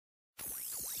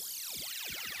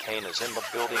Kane is in the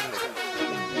building.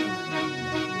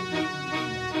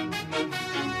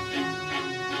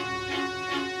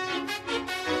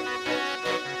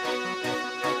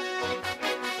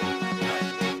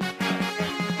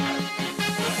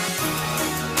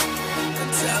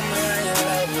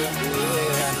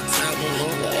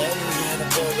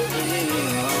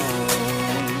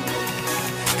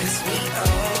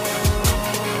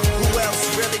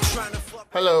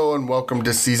 Hello and welcome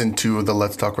to Season 2 of the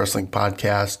Let's Talk Wrestling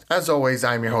podcast. As always,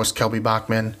 I'm your host, Kelby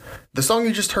Bachman. The song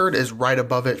you just heard is Right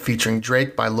Above It featuring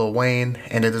Drake by Lil Wayne,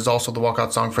 and it is also the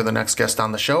walkout song for the next guest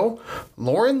on the show,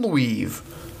 Lauren Louive.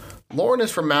 Lauren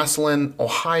is from Massillon,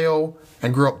 Ohio,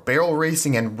 and grew up barrel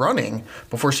racing and running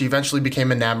before she eventually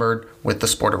became enamored with the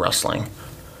sport of wrestling.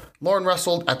 Lauren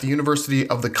wrestled at the University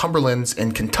of the Cumberlands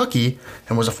in Kentucky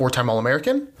and was a 4-time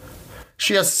All-American.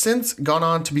 She has since gone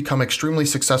on to become extremely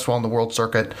successful on the world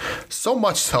circuit, so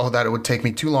much so that it would take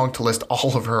me too long to list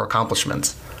all of her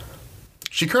accomplishments.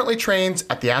 She currently trains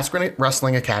at the Askren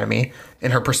Wrestling Academy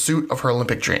in her pursuit of her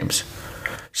Olympic dreams.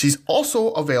 She's also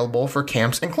available for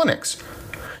camps and clinics.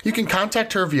 You can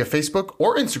contact her via Facebook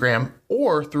or Instagram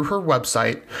or through her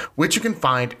website, which you can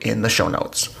find in the show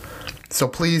notes. So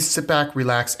please sit back,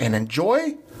 relax, and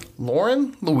enjoy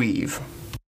Lauren Louive.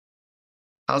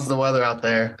 How's the weather out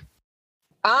there?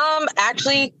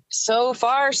 Actually, so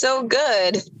far, so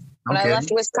good. When I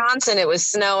left Wisconsin, it was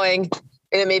snowing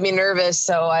and it made me nervous.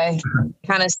 So I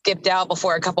kind of skipped out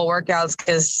before a couple workouts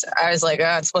because I was like,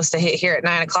 oh, it's supposed to hit here at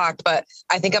 9:00, but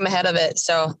I think I'm ahead of it.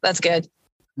 So that's good.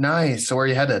 Nice. So where are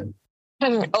you headed?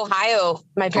 Ohio.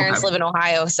 My parents live in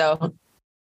Ohio. So.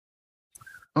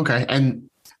 Okay. And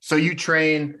so you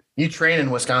train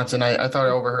in Wisconsin. I thought I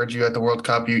overheard you at the World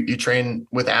Cup. You train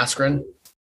with Askren?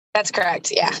 That's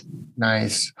correct. Yeah.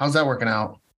 Nice. How's that working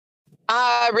out?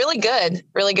 Really good.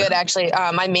 Really good, actually.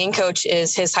 My main coach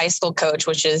is his high school coach,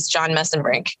 which is John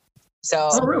Messenbrink. So.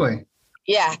 Oh, really?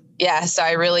 Yeah. Yeah. So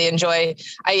I really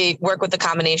I work with the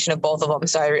combination of both of them.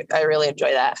 So I really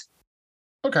enjoy that.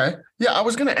 Okay. Yeah. I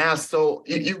was going to ask, so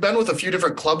you've been with a few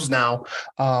different clubs now.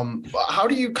 How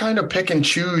do you kind of pick and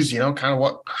choose, kind of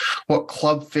what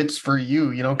club fits for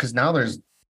you, because now they're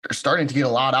starting to get a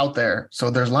lot out there. So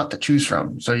there's a lot to choose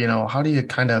from. So, how do you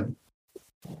kind of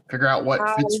figure out what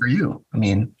fits for you? I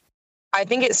mean, I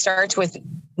think it starts with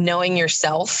knowing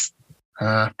yourself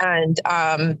and,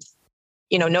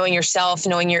 knowing yourself,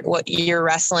 knowing what your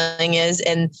wrestling is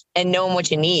and knowing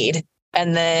what you need.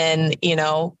 And then,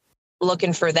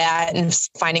 looking for that and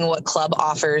finding what club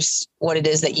offers what it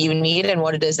is that you need and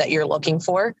what it is that you're looking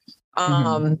for.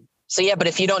 So, yeah, but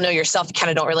if you don't know yourself, you kind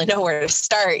of don't really know where to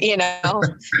start, Yeah.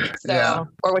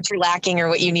 Or what you're lacking or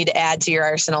what you need to add to your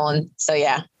arsenal. And so,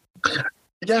 yeah.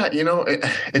 Yeah.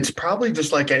 It's probably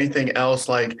just like anything else.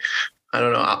 Like, I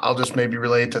don't know, I'll just maybe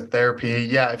relate it to therapy.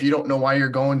 Yeah. If you don't know why you're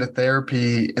going to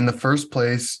therapy in the first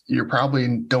place, you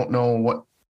probably don't know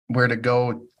where to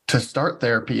go to start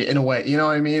therapy in a way. You know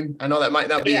what I mean? I know that might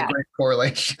not be a great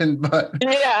correlation, but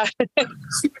yeah.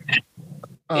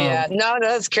 Yeah, no,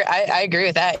 that's true. I agree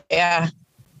with that. Yeah.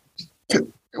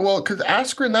 Well, because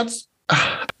Askren,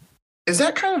 is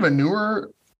that kind of a newer,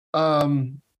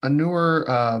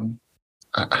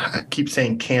 I keep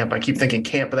saying camp. I keep thinking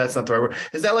camp, but that's not the right word.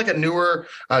 Is that like a newer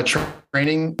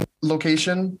training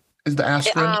location? Is the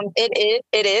Askren?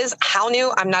 It is. How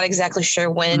new? I'm not exactly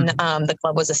sure when the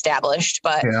club was established,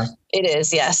 but it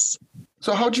is. Yes.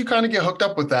 So how'd you kind of get hooked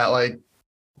up with that? Like,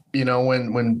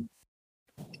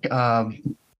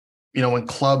 when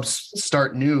clubs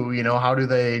start new, how do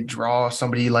they draw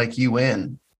somebody like you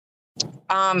in?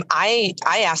 I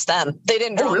asked them. They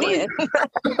didn't draw me in.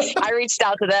 I reached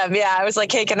out to them. Yeah. I was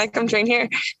like, hey, can I come train here?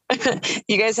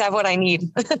 You guys have what I need.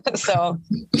 So,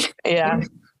 yeah.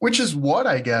 Which is what,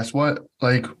 I guess, what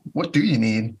do you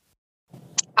need?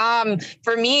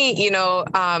 For me,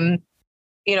 Ben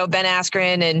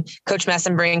Askren and Coach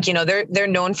Messenbrink, they're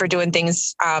known for doing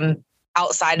things,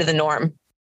 outside of the norm.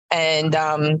 And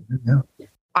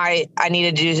I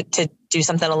needed to do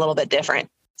something a little bit different.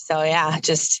 So yeah,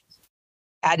 just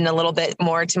adding a little bit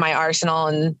more to my arsenal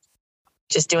and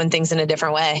just doing things in a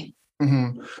different way.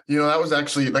 Mm-hmm.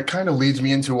 That kind of leads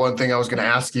me into one thing I was going to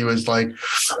ask you is like,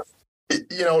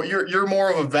 you're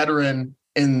more of a veteran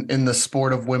in the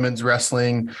sport of women's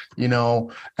wrestling,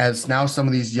 as now some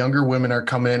of these younger women are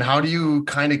coming in. How do you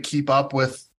kind of keep up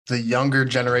with the younger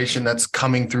generation that's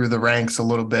coming through the ranks a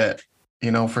little bit?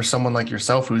 For someone like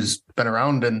yourself who's been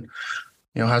around and,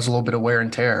 has a little bit of wear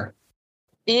and tear.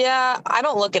 Yeah, I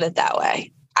don't look at it that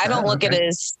way. I don't look at it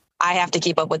as I have to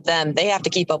keep up with them. They have to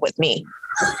keep up with me.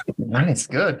 Nice.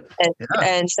 Good.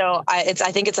 And so I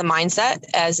think it's a mindset,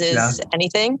 as is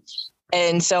anything.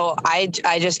 And so I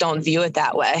just don't view it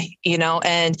that way, you know.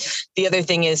 And the other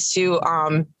thing is too,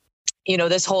 you know,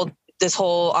 this whole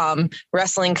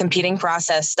wrestling competing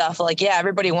process stuff, like, yeah,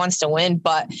 everybody wants to win,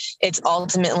 but it's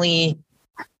ultimately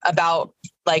about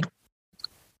like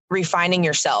refining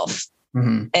yourself.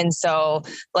 Mm-hmm. And so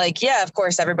like, yeah, of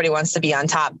course, everybody wants to be on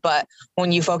top, but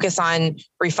when you focus on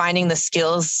refining the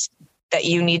skills that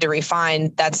you need to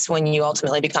refine, that's when you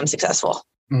ultimately become successful.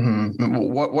 Mm-hmm.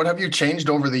 What have you changed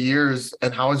over the years,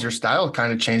 and how has your style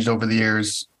kind of changed over the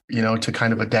years, you know, to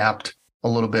kind of adapt a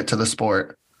little bit to the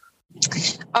sport?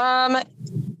 Yeah,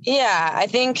 I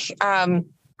think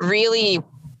really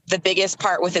the biggest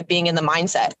part with it being in the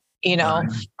mindset, you know,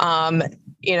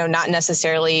 not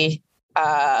necessarily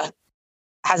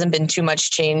hasn't been too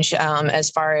much change as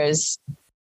far as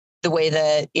the way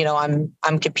that, you know,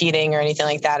 I'm competing or anything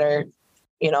like that, or,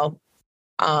 you know,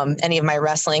 any of my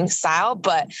wrestling style.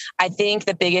 But I think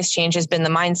the biggest change has been the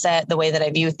mindset, the way that I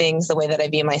view things, the way that I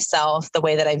view myself, the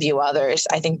way that I view others.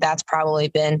 I think that's probably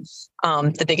been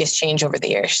the biggest change over the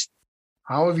years.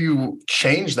 How have you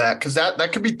changed that? Because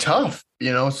that could be tough,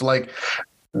 you know. So like,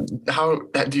 how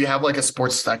do you have like a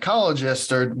sports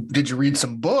psychologist, or did you read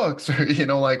some books, or, you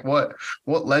know, like what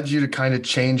led you to kind of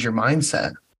change your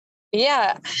mindset?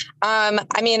 Yeah.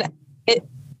 I mean,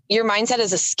 your mindset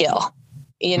is a skill,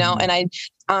 you know, and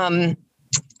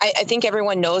I think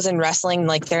everyone knows in wrestling,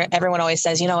 like everyone always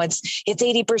says, you know, it's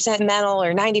 80% mental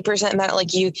or 90% mental.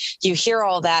 Like you hear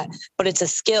all that, but it's a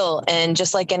skill. And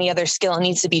just like any other skill, it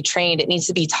needs to be trained. It needs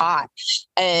to be taught.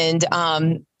 And,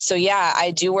 so yeah,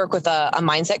 I do work with a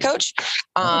mindset coach,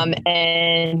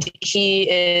 and he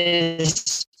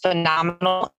is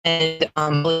phenomenal. And,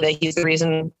 he's the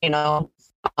reason, you know,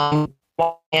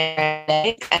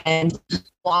 and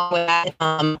along with that,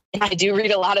 I do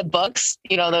read a lot of books,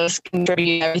 you know, those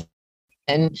contribute,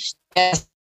 and,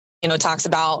 you know, talks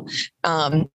about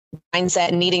mindset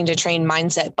and needing to train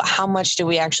mindset, but how much do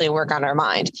we actually work on our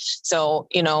mind? So,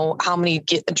 you know, how many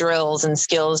drills and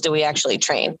skills do we actually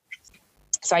train?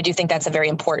 So I do think that's a very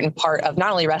important part of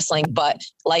not only wrestling, but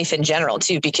life in general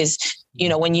too, because, you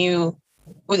know,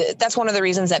 that's one of the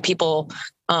reasons that people,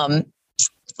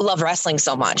 love wrestling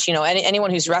so much. You know, anyone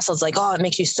who's wrestled is like, oh, it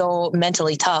makes you so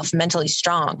mentally tough, mentally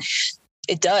strong.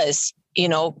 It does, you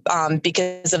know,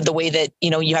 because of the way that,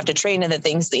 you know, you have to train and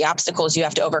the obstacles you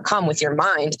have to overcome with your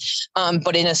mind.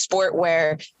 But in a sport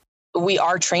where we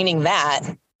are training that,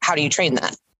 how do you train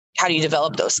that? How do you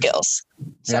develop those skills?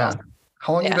 So, yeah.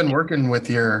 How long have you been working with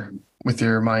your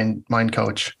mind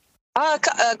coach?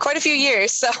 Quite a few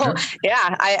years. So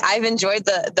yeah, I've enjoyed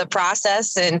the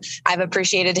process, and I've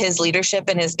appreciated his leadership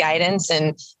and his guidance,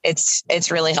 and it's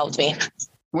really helped me.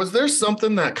 Was there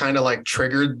something that kind of like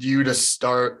triggered you to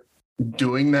start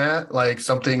doing that? Like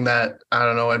something that, I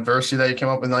don't know, adversity that you came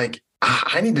up with, like,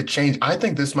 I need to change. I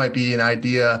think this might be an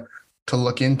idea to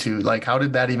look into. Like, how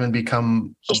did that even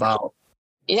become about?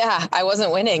 Yeah, I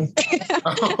wasn't winning.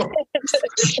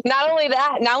 Not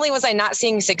only was I not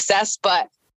seeing success, but,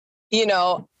 you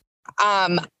know,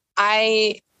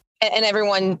 I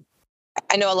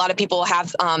know a lot of people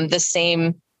have the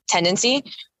same tendency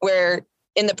where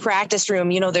in the practice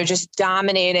room, you know, they're just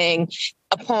dominating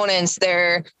opponents.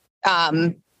 They're,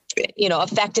 you know,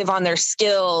 effective on their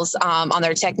skills, on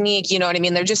their technique. You know what I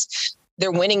mean?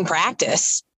 They're winning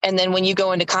practice. And then when you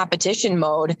go into competition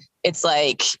mode, it's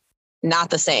like not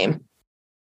the same.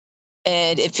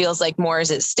 And it feels like more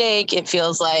is at stake. It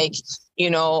feels like, you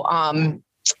know,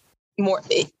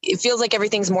 it feels like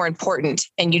everything's more important,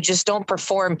 and you just don't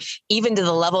perform even to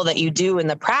the level that you do in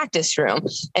the practice room.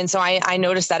 And so I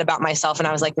noticed that about myself, and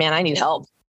I was like, man, I need help.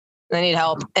 And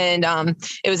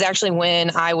it was actually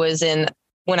when I was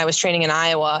training in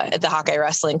Iowa at the Hawkeye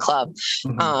Wrestling Club,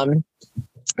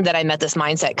 that I met this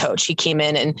mindset coach. He came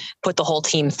in and put the whole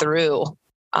team through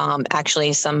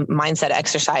actually some mindset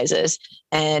exercises.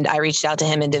 And I reached out to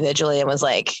him individually and was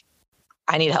like,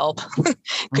 I need help.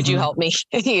 Could you help me?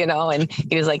 You know? And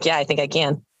he was like, yeah, I think I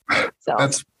can. So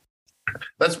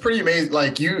that's pretty amazing.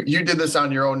 Like you did this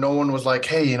on your own. No one was like,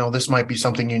 hey, you know, this might be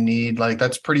something you need. Like,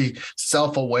 that's pretty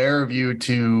self-aware of you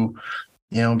to,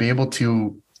 you know, be able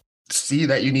to see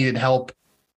that you needed help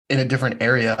in a different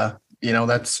area. You know,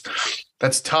 that's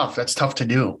tough. That's tough to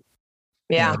do.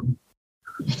 Yeah.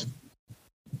 You know?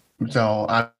 So,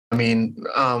 I mean,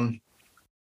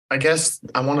 I guess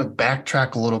I want to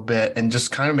backtrack a little bit and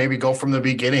just kind of maybe go from the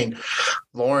beginning.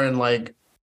 Lauren, like,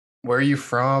 where are you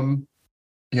from?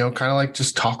 You know, kind of like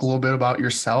just talk a little bit about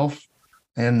yourself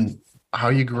and how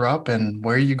you grew up and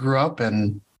where you grew up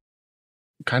and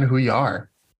kind of who you are.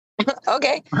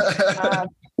 Okay.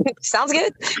 Sounds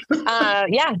good.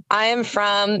 Yeah, I am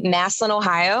from Massillon,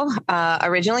 Ohio,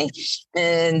 originally.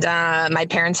 And my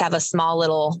parents have a small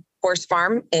little horse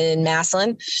farm in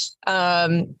Massillon.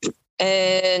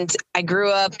 And I grew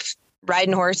up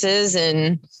riding horses,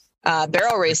 and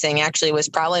barrel racing actually was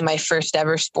probably my first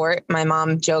ever sport. My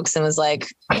mom jokes and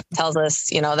tells us,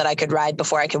 that I could ride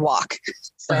before I could walk.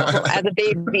 So as a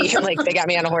baby, like they got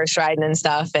me on a horse riding and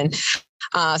stuff. And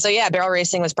so yeah, barrel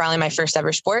racing was probably my first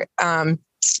ever sport.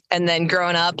 And then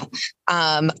growing up,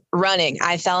 running,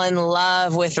 I fell in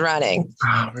love with running.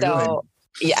 Oh, really? So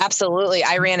yeah, absolutely.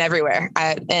 I ran everywhere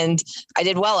and I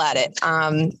did well at it.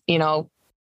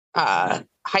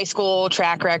 High school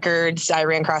track records, I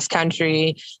ran cross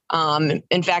country.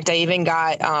 In fact, I even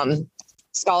got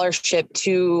scholarship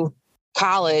to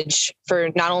college for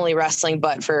not only wrestling,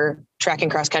 but for track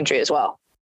and cross country as well.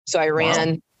 So I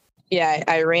ran, I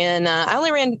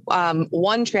only ran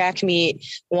one track meet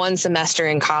one semester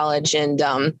in college, and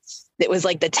it was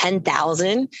like the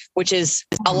 10,000, which is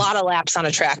a lot of laps on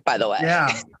a track, by the way.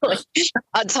 Yeah.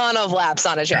 A ton of laps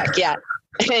on a track. Yeah.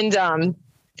 And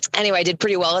anyway, I did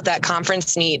pretty well at that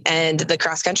conference meet, and the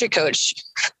cross country coach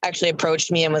actually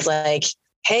approached me and was like,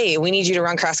 "Hey, we need you to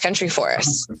run cross country for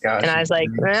us." Oh, and I was like,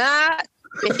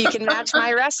 if you can match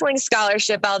my wrestling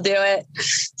scholarship, I'll do it.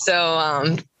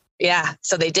 So,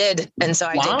 so they did. And so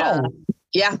I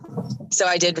did. So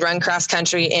I did run cross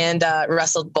country and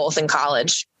wrestled both in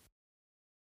college.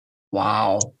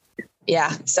 Wow.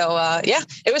 Yeah. So,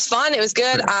 it was fun. It was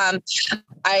good.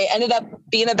 I ended up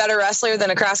being a better wrestler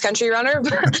than a cross country runner.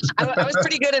 I was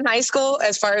pretty good in high school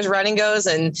as far as running goes,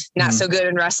 and not so good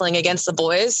in wrestling against the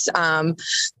boys.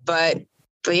 But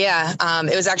yeah,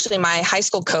 it was actually my high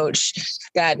school coach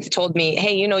that told me,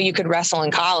 "Hey, you could wrestle in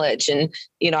college." And,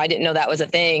 I didn't know that was a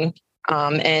thing.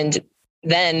 And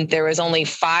then there was only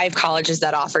 5 colleges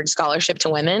that offered scholarship to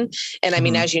women. And I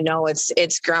mean, as you know,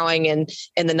 it's growing, and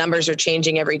the numbers are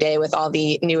changing every day with all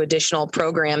the new additional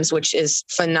programs, which is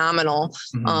phenomenal.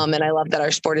 And I love that our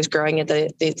sport is growing,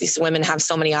 and these women have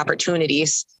so many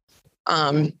opportunities.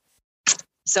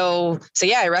 So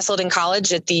yeah, I wrestled in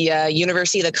college at the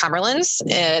University of the Cumberlands,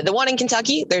 the one in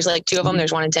Kentucky. There's like 2 of them.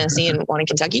 There's one in Tennessee and one in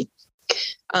Kentucky.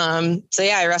 So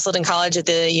yeah, I wrestled in college at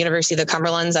the University of the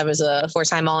Cumberlands. I was a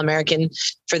 4-time All-American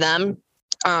for them.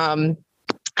 I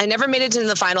never made it to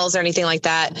the finals or anything like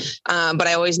that. But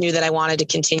I always knew that I wanted to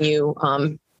continue,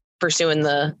 pursuing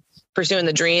the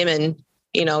dream and,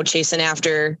 chasing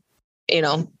after,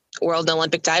 world and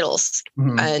Olympic titles.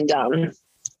 And,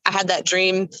 I had that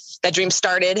dream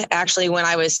started actually when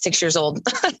I was 6 years old.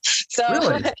 So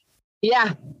really?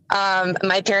 Yeah.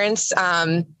 My parents,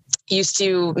 used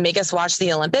to make us watch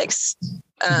the Olympics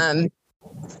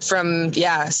from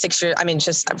 6 years. I mean,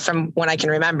 just from when I can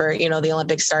remember, the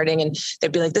Olympics starting, and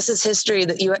they'd be like, "This is history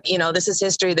that this is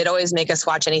history." They'd always make us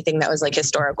watch anything that was like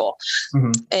historical.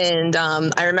 And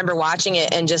I remember watching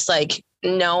it and just like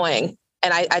knowing,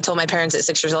 and I told my parents at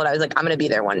 6 years old, I was like, "I'm going to be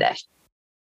there one day.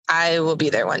 I will be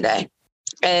there one day."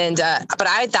 And, but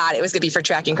I thought it was going to be for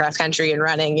track and cross country and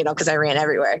running, cause I ran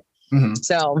everywhere.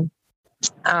 So,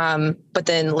 but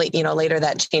then later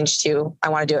that changed to, I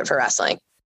want to do it for wrestling.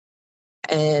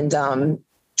 And,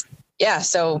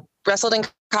 so wrestled in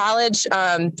college.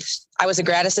 I was a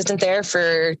grad assistant there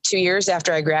for 2 years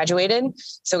after I graduated.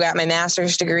 So got my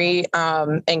master's degree,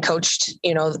 and coached,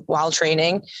 while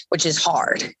training, which is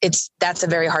hard. That's a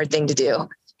very hard thing to do,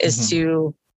 is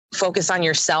to focus on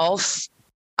yourself.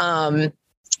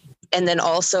 And then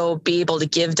also be able to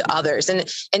give to others. And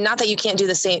not that you can't do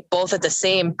the same, both at the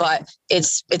same, but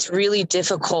it's really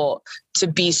difficult to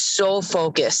be so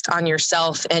focused on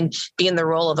yourself and be in the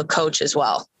role of a coach as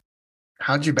well.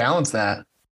 How'd you balance that?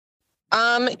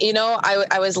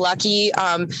 I was lucky,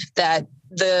 that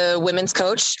the women's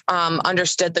coach,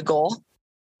 understood the goal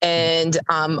and,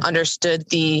 understood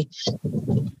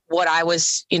what I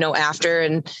was, after.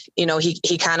 And,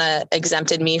 he kind of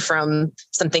exempted me from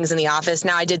some things in the office.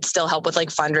 Now I did still help with like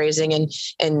fundraising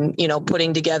and,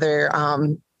 putting together,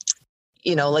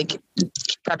 like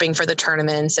prepping for the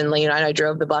tournaments, and, I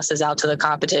drove the buses out to the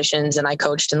competitions, and I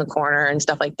coached in the corner and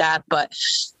stuff like that. But,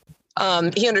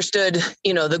 he understood,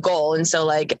 the goal. And so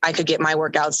like I could get my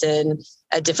workouts in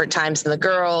at different times than the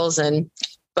girls.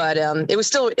 But it was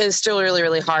still really,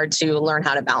 really hard to learn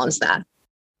how to balance that.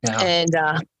 Yeah. And,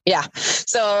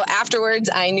 so afterwards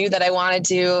I knew that I wanted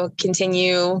to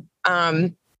continue,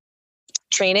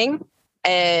 training.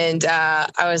 And, I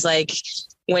was like,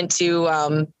 went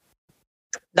to,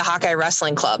 the Hawkeye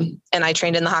Wrestling Club, and I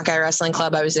trained in the Hawkeye Wrestling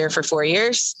Club. I was there for 4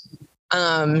 years,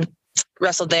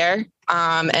 wrestled there.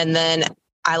 And then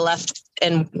I left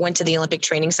and went to the Olympic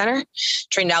Training Center,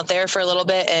 trained out there for a little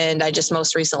bit. And I just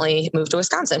most recently moved to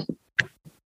Wisconsin.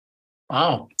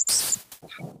 Wow.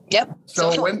 Yep.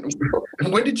 So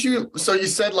when did you, so you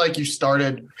said like you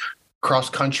started cross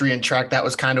country and track, that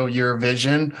was kind of your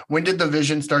vision. When did the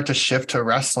vision start to shift to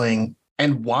wrestling,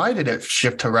 and why did it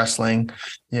shift to wrestling?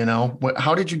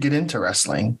 How did you get into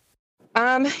wrestling?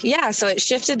 So it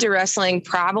shifted to wrestling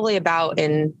probably about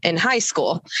in high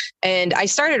school, and I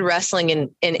started wrestling in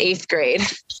 8th grade.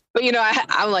 But,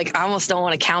 I'm like, I almost don't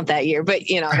want to count that year, but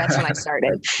that's when I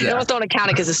started. Yeah. I almost don't want to count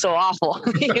it because it's so awful,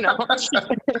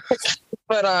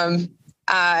 But,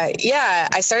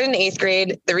 I started in 8th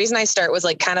grade. The reason I start was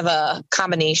like kind of a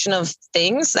combination of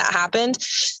things that happened.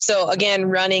 So again,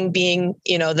 running being,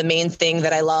 the main thing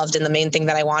that I loved and the main thing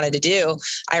that I wanted to do,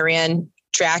 I ran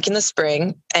track in the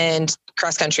spring and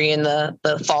cross country in the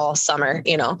fall, summer,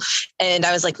 and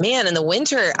I was like, man, in the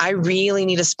winter, I really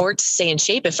need a sport to stay in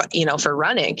shape for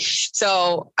running.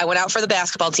 So I went out for the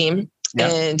basketball team. Yeah.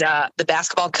 And the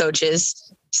basketball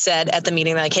coaches said at the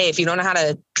meeting, like, hey, if you don't know how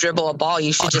to dribble a ball,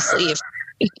 you should just leave.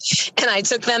 And I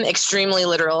took them extremely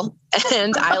literal,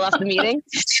 and I left the meeting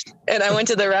and I went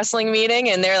to the wrestling meeting,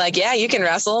 and they're like, yeah, you can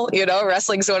wrestle.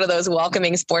 Wrestling's one of those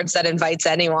welcoming sports that invites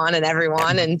anyone and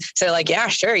everyone. And so they're like, yeah,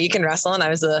 sure, you can wrestle. And I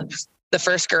was the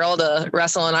first girl to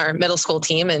wrestle on our middle school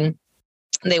team, and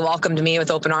they welcomed me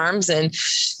with open arms. And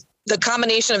the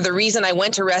combination of the reason I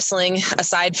went to wrestling,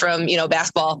 aside from,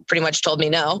 basketball pretty much told me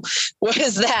no,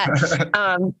 was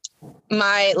that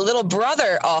my little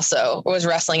brother also was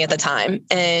wrestling at the time,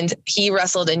 and he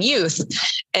wrestled in youth.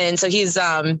 And so he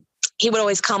would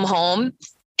always come home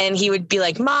and he would be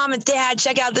like, Mom and Dad,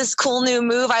 check out this cool new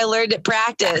move I learned at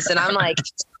practice. And I'm like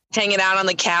hanging out on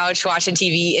the couch watching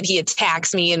TV, and he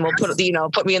attacks me and will put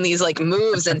me in these like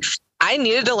moves. And I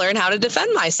needed to learn how to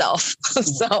defend myself.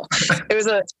 So it was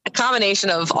a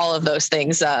combination of all of those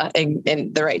things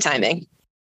in the right timing.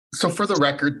 So for the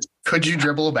record, could you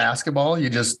dribble a basketball?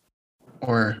 Not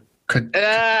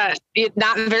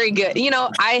very good.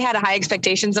 I had high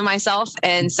expectations of myself.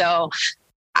 And so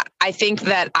I think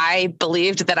that I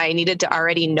believed that I needed to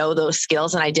already know those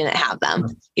skills, and I didn't have them.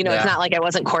 It's not like I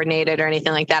wasn't coordinated or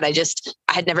anything like that. I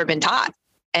had never been taught.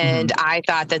 And I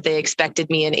thought that they expected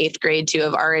me in 8th grade to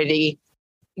have already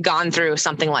gone through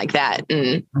something like that.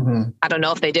 And I don't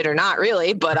know if they did or not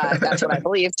really, but that's what I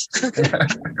believed.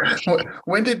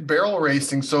 When did barrel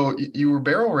racing? So you were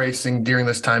barrel racing during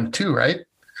this time too, right?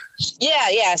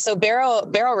 Yeah. So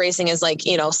barrel racing is like,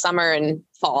 summer and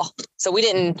fall. So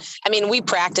we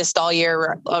practiced all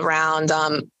year around.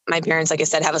 My parents, like I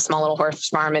said, have a small little horse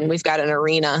farm, and we've got an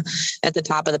arena at the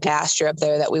top of the pasture up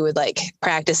there that we would like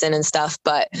practice in and stuff.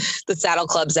 But the saddle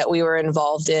clubs that we were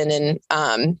involved in,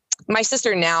 and my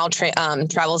sister now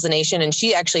travels the nation, and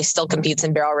she actually still competes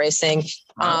in barrel racing.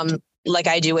 Like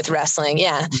I do with wrestling.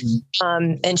 Yeah.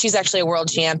 And she's actually a world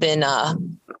champ in,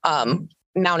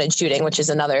 mounted shooting, which is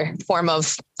another form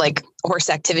of like horse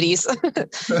activities.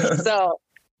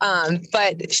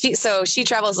 But she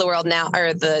travels the world now,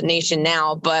 or the nation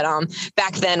now. But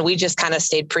back then we just kind of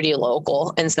stayed pretty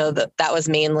local. And so that was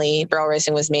mainly, barrel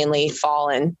racing was mainly fall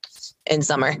and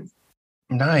summer.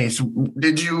 Nice.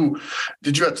 Did you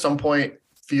at some point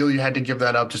feel you had to give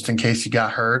that up just in case you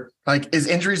got hurt? Like, is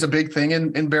injuries a big thing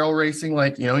in barrel racing?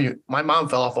 Like, my mom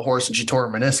fell off a horse and she tore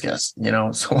her meniscus,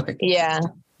 so like. Yeah.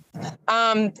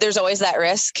 There's always that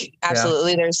risk.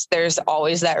 Absolutely. Yeah. There's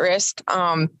always that risk.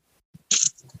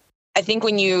 I think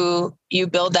when you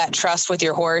build that trust with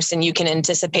your horse and you can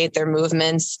anticipate their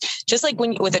movements, just like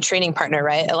with a training partner,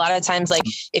 right? A lot of times, like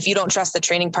if you don't trust the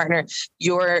training partner,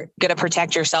 you're going to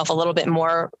protect yourself a little bit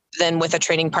more than with a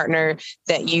training partner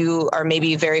that you are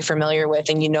maybe very familiar with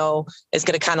and is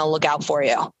going to kind of look out for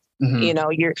you.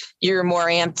 You're more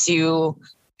amped to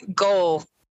go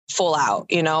full out,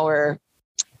 or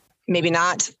maybe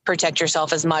not protect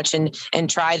yourself as much and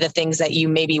try the things that you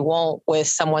maybe won't with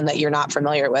someone that you're not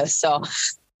familiar with. So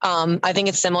I think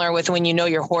it's similar with when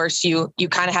your horse, you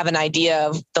kind of have an idea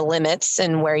of the limits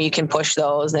and where you can push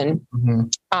those. And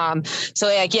so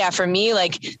like, yeah, for me,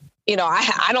 like,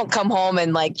 I don't come home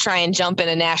and like try and jump in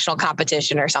a national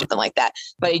competition or something like that,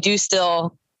 but I do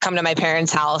still come to my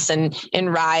parents' house and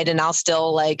ride, and I'll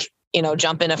still like,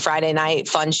 jump in a Friday night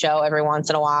fun show every once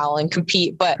in a while and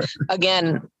compete. But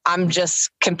again, I'm just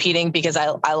competing because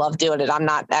I love doing it. I'm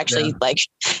not actually like,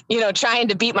 trying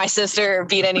to beat my sister or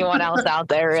beat anyone else out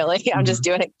there. Really. I'm just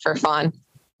doing it for fun.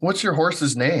 What's your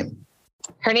horse's name?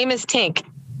 Her name is Tink.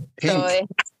 So,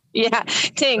 yeah,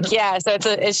 Tink. Yeah. So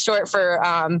it's short for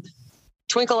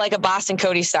Twinkle Like a Boston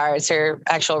Cody Star. It's her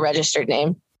actual registered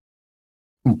name.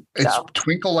 It's So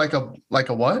twinkle like a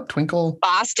what?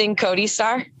 Boston Cody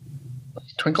Star.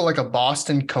 Twinkle like a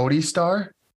Boston Cody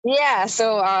star? Yeah.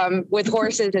 So with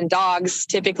horses and dogs,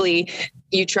 typically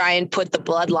you try and put the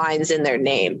bloodlines in their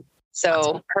name.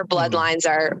 So her bloodlines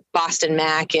are Boston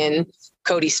Mac and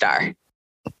Cody Star.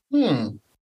 I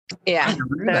Yeah.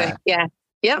 never knew that. Yeah.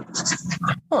 Yep.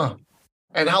 Huh.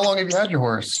 And how long have you had your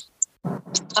horse?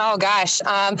 Oh gosh.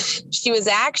 She was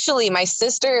actually, my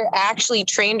sister actually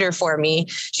trained her for me.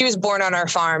 She was born on our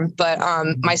farm, but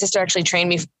my sister actually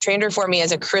trained her for me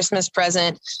as a Christmas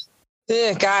present.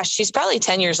 Gosh, she's probably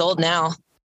 10 years old now.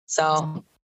 So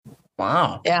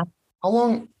Wow. yeah. How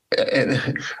long?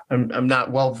 And I'm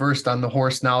not well versed on the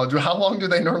horse knowledge, but how long do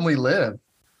they normally live?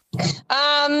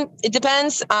 It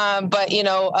depends. But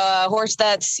a horse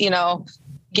that's,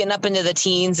 getting up into the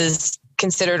teens is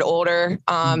considered older.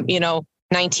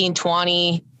 19,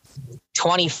 20,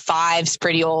 25 is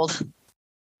pretty old.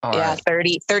 All yeah.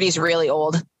 right. 30 is really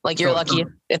old. Like you're lucky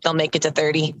if they'll make it to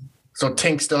 30. So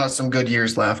Tink still has some good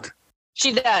years left.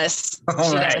 She does.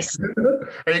 All she right. does.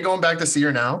 Are you going back to see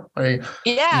her now?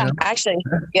 Yeah, actually,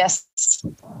 yes.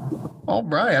 All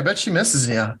right. I bet she misses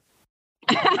you.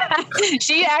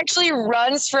 She actually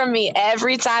runs from me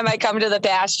every time I come to the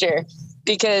pasture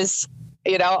because,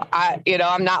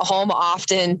 I'm not home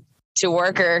often to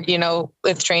work her,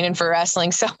 with training for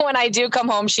wrestling. So when I do come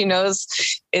home, she knows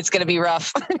it's going to be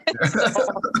rough.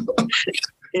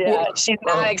 She's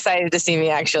not excited to see me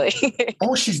actually.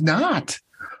 Oh, she's not.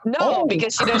 No,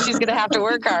 because she knows she's going to have to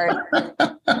work hard.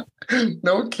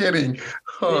 No kidding.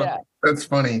 Huh. Yeah. That's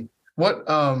funny. What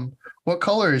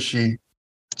color is she?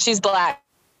 She's black.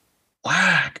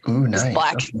 Black. Ooh, nice. She's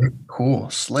black. Okay. Cool.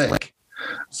 Slick.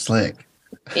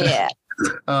 Yeah.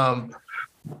 Back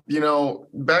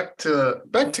to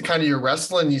kind of your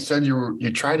wrestling, you said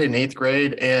you tried it in 8th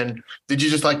grade, and did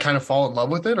you just like kind of fall in love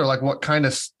with it, or like what kind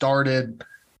of started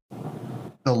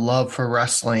the love for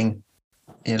wrestling?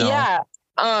 Yeah.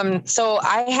 So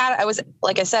I was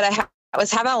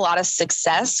having a lot of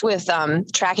success with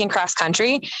track and cross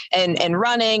country and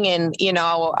running, and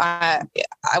I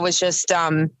was just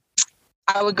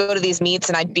I would go to these meets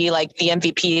and I'd be like the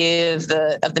MVP of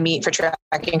the meet for track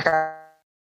and cross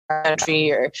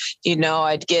country, or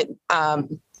I'd get a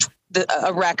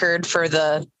record for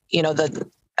the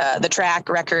track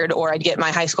record, or I'd get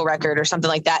my high school record or something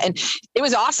like that, and it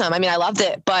was awesome. I mean, I loved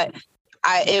it, but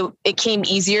it came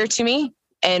easier to me.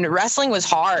 And wrestling was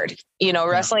hard,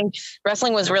 wrestling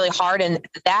was really hard. And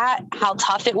how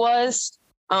tough it was,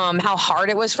 how hard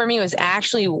it was for me was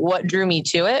actually what drew me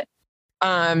to it.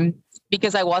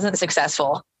 Because I wasn't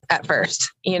successful at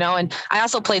first, and I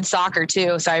also played soccer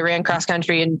too. So I ran cross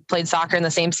country and played soccer in the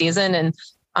same season. And,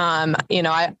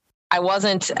 I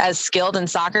wasn't as skilled in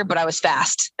soccer, but I was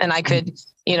fast and I could,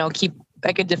 I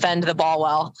could defend the ball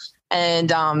well.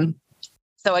 And,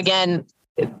 so again,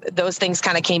 those things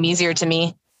kind of came easier to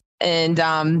me, and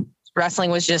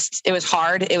wrestling was it was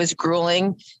hard. It was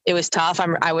grueling. It was tough.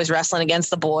 I was wrestling against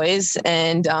the boys,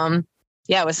 and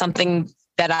it was something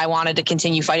that I wanted to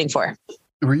continue fighting for.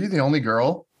 Were you the only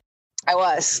girl? I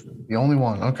was the only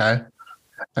one. Okay.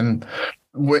 And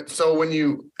so when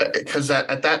because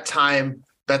at that time,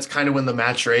 that's kind of when the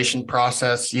maturation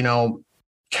process,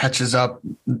 catches up,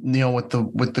 with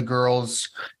the girls,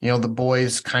 the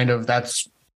boys kind of, I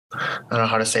don't know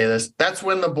how to say this. That's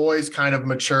when the boys kind of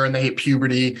mature and they hit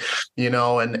puberty,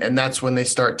 and that's when they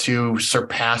start to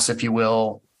surpass, if you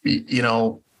will,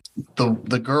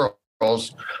 the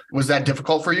girls. Was that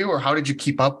difficult for you, or how did you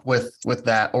keep up with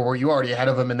that? Or were you already ahead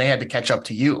of them and they had to catch up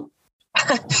to you?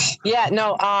 Yeah,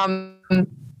 no. I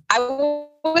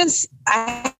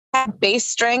had base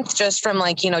strength just from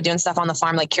doing stuff on the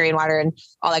farm, like carrying water and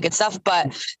all that good stuff.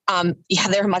 But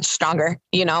they were much stronger,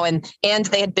 and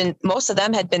most of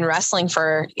them had been wrestling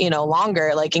for,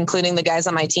 longer, like including the guys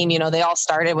on my team, they all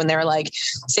started when they were like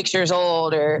 6 years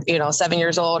old or, 7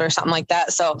 years old or something like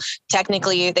that. So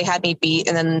technically they had me beat,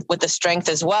 and then with the strength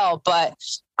as well. But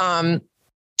I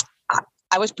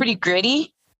was pretty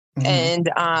gritty. Mm-hmm. And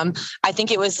I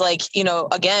think it was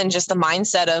again, just the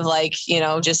mindset of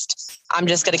I'm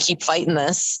just going to keep fighting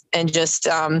this, and just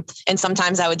and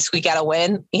sometimes I would squeak out a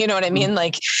win, you know what I mean?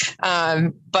 But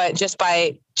just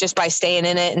by staying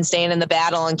in it and staying in the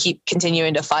battle and keep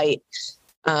continuing to fight.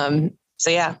 So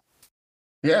yeah.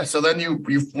 So then you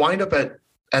wind up at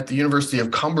the University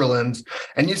of Cumberland,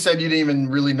 and you said you didn't even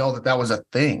really know that was a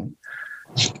thing.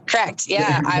 Correct.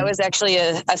 Yeah. I was actually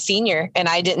a senior, and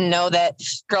I didn't know that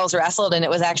girls wrestled. And it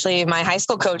was actually my high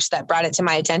school coach that brought it to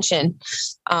my attention,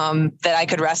 that I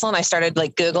could wrestle. And I started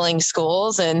Googling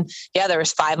schools, and there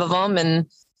was 5 of them. And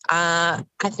I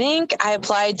think I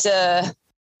applied to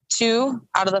 2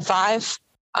 out of the 5.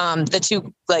 The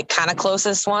 2 like kind of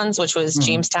closest ones, which was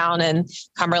Jamestown and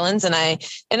Cumberland's. And I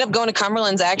ended up going to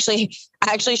Cumberland's. I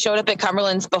actually showed up at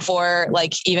Cumberland's before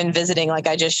like even visiting. Like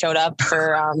I just showed up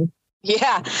for,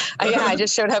 I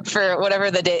just showed up for whatever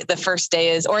the first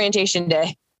day is, orientation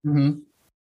day. Mm-hmm.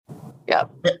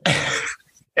 Yep.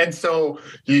 And so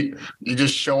you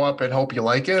just show up and hope you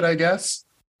like it, I guess.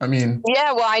 I mean,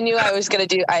 yeah, well, I knew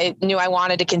I knew I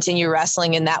wanted to continue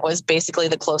wrestling, and that was basically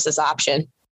the closest option.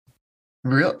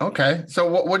 Real okay. So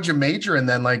what'd you major in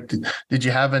then? Like, did you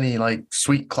have any like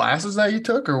sweet classes that you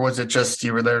took, or was it just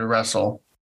you were there to wrestle?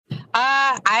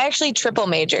 I actually triple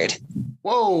majored.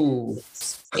 Whoa.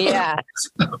 Yeah.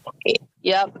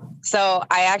 Yep. So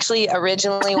I actually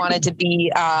originally wanted to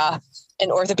be an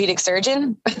orthopedic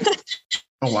surgeon.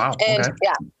 Oh wow. And okay.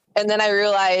 yeah. And then I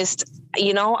realized,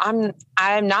 I'm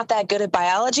not that good at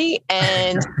biology,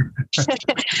 and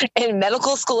and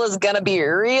medical school is going to be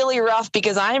really rough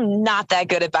because I'm not that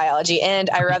good at biology, and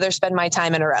I rather spend my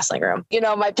time in a wrestling room.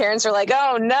 My parents were like,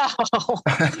 oh no.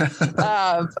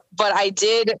 But I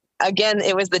did, again,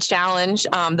 it was the challenge.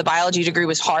 The biology degree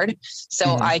was hard.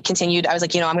 So I continued. I was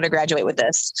like, I'm going to graduate with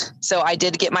this. So I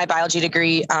did get my biology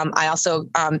degree. I also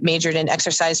majored in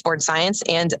exercise sports science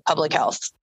and public health.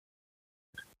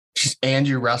 And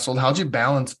you wrestled. How'd you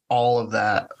balance all of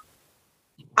that?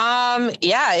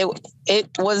 Yeah, it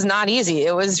was not easy.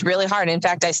 It was really hard. In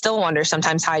fact, I still wonder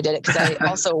sometimes how I did it, because I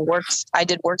also I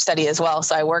did work study as well.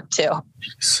 So I worked too.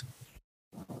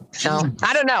 So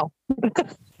I don't know.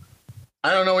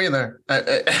 I don't know either.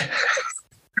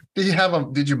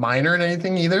 Did you minor in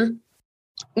anything either?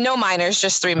 No minors,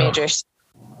 just 3 majors.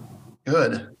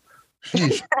 Good.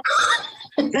 Jeez.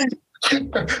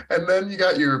 And then you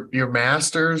got your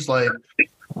master's, like,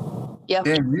 yep.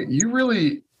 Damn, you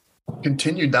really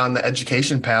continued down the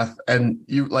education path, and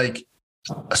you like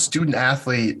a student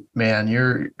athlete, man,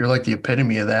 you're like the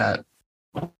epitome of that.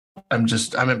 I'm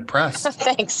impressed.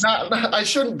 Thanks. I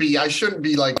shouldn't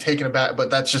be like taken aback,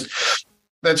 but that's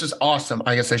just awesome.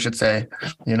 I guess I should say,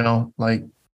 like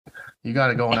you got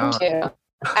it going on. Thank you.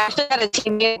 I actually had a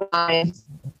teammate of mine.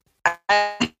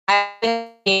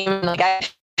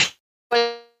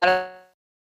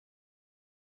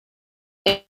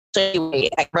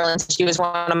 She was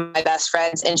one of my best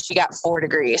friends, and she got 4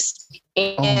 degrees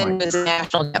and was a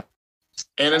national champ.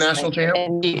 And a national champ?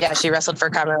 And yeah, she wrestled for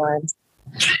Cumberland.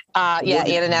 And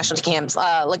a national champ.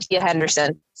 Lakia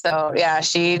Henderson. So yeah,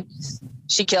 she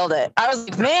killed it. I was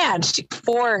like, man,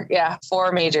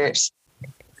 4 majors.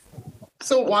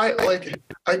 So why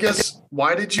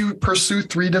did you pursue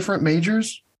 3 different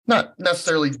majors? Not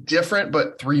necessarily different,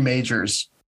 but 3 majors.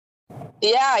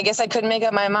 Yeah, I guess I couldn't make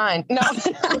up my mind. No.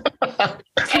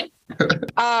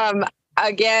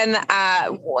 Again,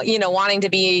 wanting to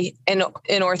be an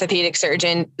orthopedic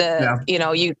surgeon,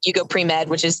 you go pre-med,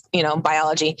 which is,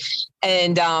 biology.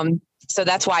 And, so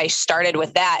that's why I started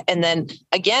with that. And then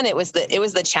again, it was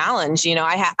the challenge.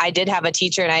 I did have a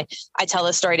teacher, and I tell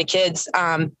this story to kids.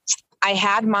 I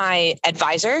had my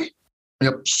advisor.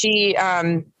 Yep. She,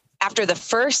 after the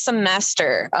first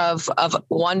semester of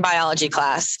one biology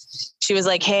class, she was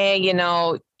like, hey,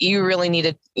 you really need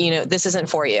to, this isn't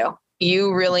for you.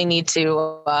 You really need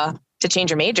to change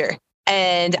your major.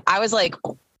 And I was like,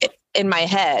 in my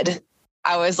head,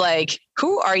 I was like,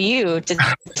 who are you to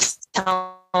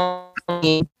tell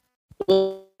me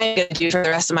what I'm going to do for the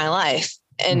rest of my life?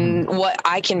 And what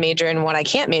I can major in, what I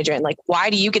can't major in. Like, why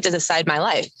do you get to decide my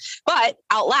life? But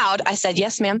out loud, I said,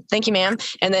 yes, ma'am. Thank you, ma'am.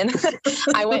 And then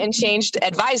I went and changed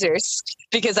advisors,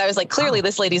 because I was like, clearly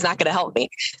this lady's not going to help me.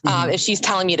 If she's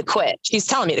telling me to quit,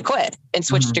 and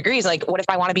switch degrees. Like, what if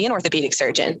I want to be an orthopedic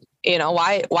surgeon?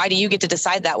 Why do you get to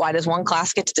decide that? Why does one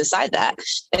class get to decide that?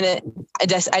 And I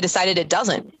decided it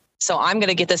doesn't. So I'm going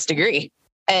to get this degree.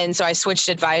 And so I switched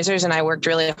advisors, and I worked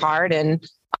really hard, and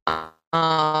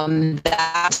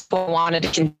that's what I wanted to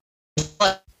continue.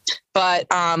 But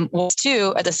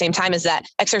too, at the same time, is that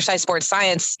exercise sports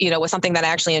science, was something that I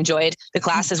actually enjoyed. The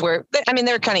classes were,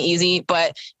 they're kind of easy,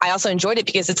 but I also enjoyed it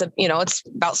because it's it's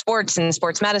about sports and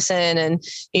sports medicine and,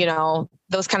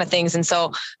 those kind of things. And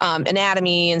so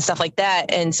anatomy and stuff like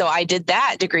that. And so I did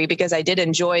that degree because I did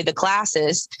enjoy the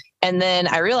classes. And then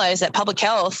I realized that public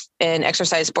health and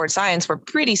exercise sports science were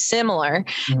pretty similar.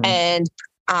 And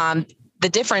the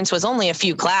difference was only a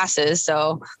few classes.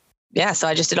 So yeah, so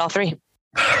I just did all 3.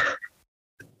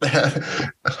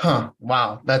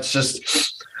 Wow. That's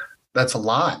a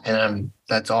lot. And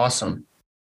that's awesome.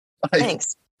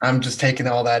 Thanks. I'm just taking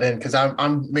all that in because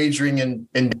I'm majoring in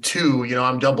 2,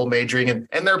 I'm double majoring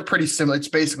and they're pretty similar. It's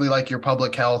basically like your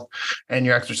public health and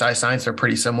your exercise science are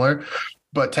pretty similar.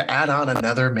 But to add on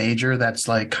another major that's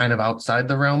like kind of outside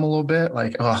the realm a little bit,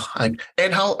 like, and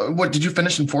what did you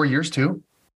finish in 4 years too?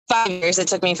 5 years. It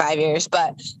took me 5 years,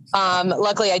 but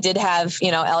luckily I did have,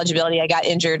 eligibility. I got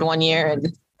injured 1 year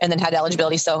and then had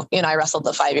eligibility. So, I wrestled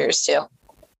the 5 years too.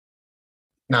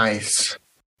 Nice.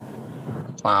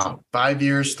 Wow. 5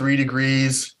 years, 3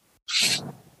 degrees.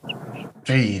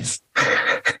 Jeez.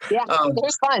 Yeah, it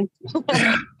was fun.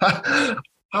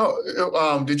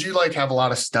 How did you like have a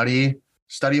lot of study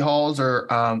halls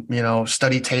or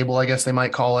study table, I guess they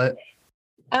might call it?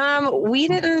 We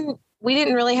didn't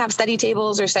really have study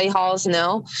tables or study halls,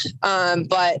 no.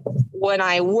 But when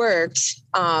I worked,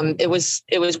 it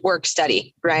was work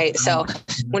study, right? So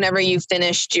whenever you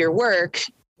finished your work,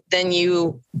 then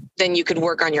you could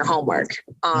work on your homework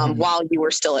while you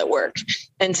were still at work.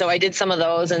 And so I did some of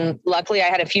those, and luckily I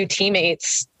had a few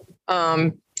teammates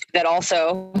that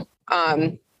also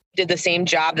did the same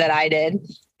job that I did.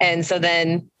 And so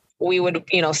then we would,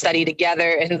 study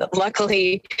together. And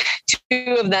luckily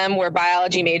 2 of them were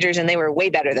biology majors and they were way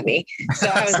better than me. So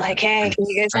I was like, hey, can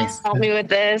you guys help me with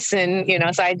this? And,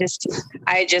 so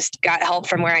I just got help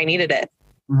from where I needed it.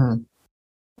 Mm-hmm.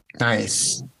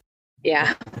 Nice.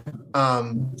 Yeah.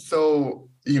 So,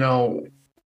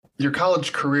 your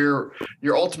college career,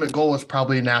 your ultimate goal was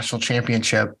probably a national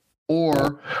championship.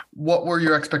 Or what were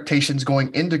your expectations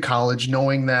going into college,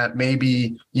 knowing that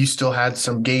maybe you still had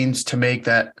some gains to make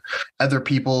that other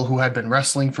people who had been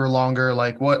wrestling for longer?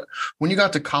 Like when you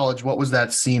got to college, what was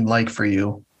that scene like for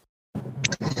you?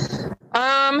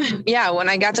 Yeah, when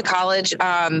I got to college,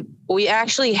 we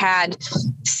actually had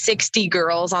 60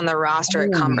 girls on the roster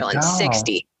at Cumberland. Wow.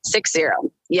 60.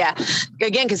 Yeah.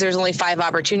 Again, because there's only 5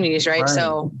 opportunities, right?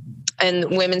 So, and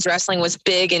women's wrestling was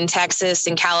big in Texas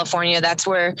and California. That's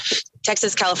where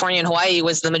Texas, California, and Hawaii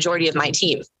was the majority of my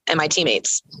team and my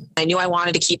teammates. I knew I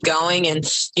wanted to keep going. And,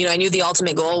 I knew the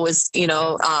ultimate goal was,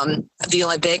 the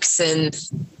Olympics. And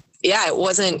yeah, I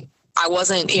wasn't,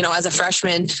 as a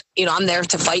freshman, I'm there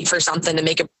to fight for something to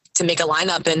make a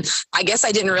lineup. And I guess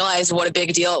I didn't realize what a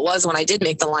big deal it was when I did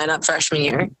make the lineup freshman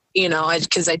year,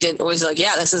 because I was like,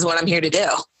 yeah, this is what I'm here to do.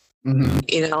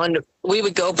 Mm-hmm. And we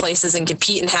would go places and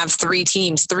compete and have 3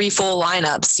 teams, 3 full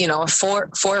lineups,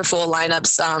 4 full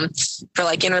lineups, for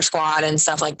like inter squad and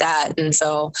stuff like that. And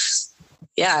so,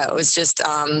 yeah, it was just,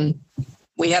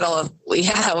 we had a lot,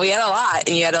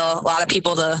 and you had a lot of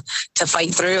people to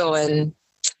fight through.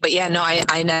 But yeah, no,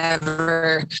 I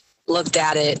never looked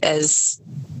at it as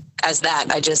that.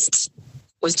 I just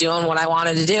was doing what I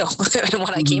wanted to do and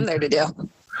what I came there to do.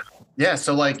 Yeah.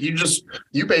 So like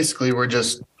you basically were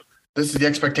just, this is the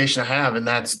expectation I have, and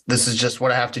this is just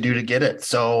what I have to do to get it.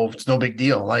 So it's no big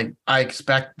deal. Like I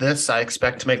expect this, I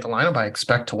expect to make the lineup, I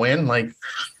expect to win. Like,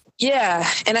 yeah.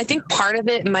 And I think part of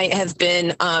it might have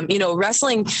been,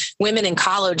 wrestling women in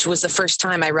college was the first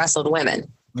time I wrestled women.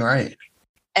 Right.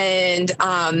 And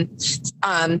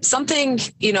something,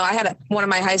 I had one of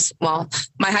my high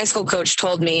school coach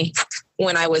told me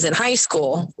when I was in high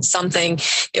school,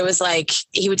 it was like,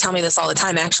 he would tell me this all the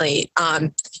time, actually,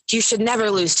 you should never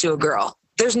lose to a girl.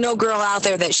 There's no girl out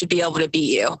there that should be able to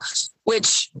beat you,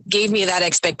 which gave me that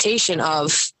expectation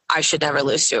of I should never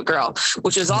lose to a girl,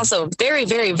 which was also very,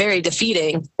 very, very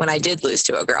defeating when I did lose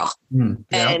to a girl. Yeah.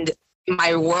 And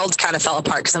my world kind of fell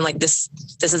apart because I'm like, this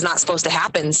is not supposed to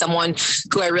happen. Someone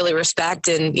who I really respect.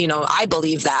 And, I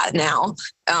believe that now,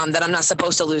 that I'm not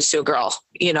supposed to lose to a girl.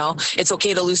 It's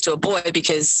okay to lose to a boy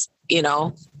because,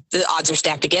 the odds are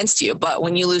stacked against you. But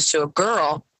when you lose to a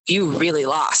girl, you really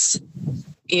lost,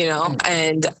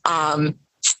 and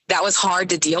that was hard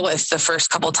to deal with the first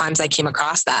couple of times I came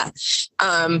across that.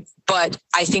 But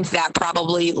I think that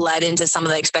probably led into some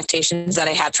of the expectations that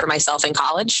I had for myself in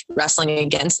college, wrestling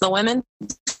against the women.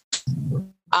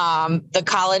 The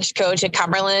college coach at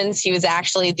Cumberland, he was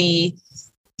actually the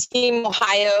Team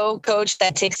Ohio coach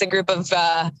that takes a group of,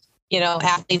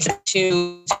 athletes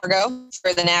to Fargo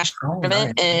for the national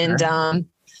tournament. Right. And,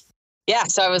 yeah,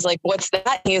 so I was like, what's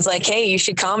that? He was like, hey, you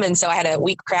should come. And so I had a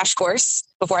week crash course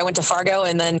before I went to Fargo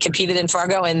and then competed in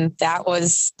Fargo. And that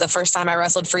was the first time I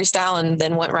wrestled freestyle and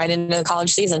then went right into the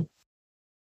college season.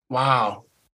 Wow.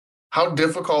 How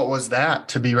difficult was that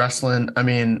to be wrestling? I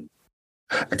mean,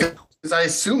 because I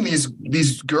assume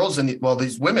these girls and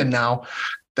these women now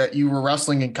that you were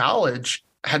wrestling in college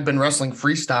had been wrestling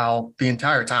freestyle the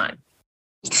entire time.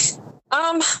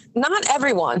 Not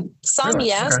everyone. Some, really?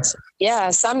 Yes. Okay.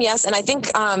 Yeah, some, yes. And I think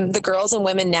the girls and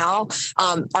women now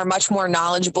are much more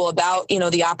knowledgeable about,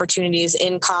 the opportunities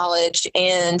in college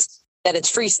and that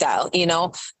it's freestyle,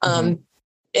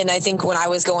 And I think when I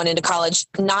was going into college,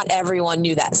 not everyone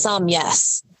knew that. Some,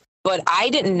 yes. but I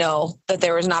didn't know that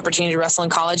there was an opportunity to wrestle in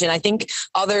college. And I think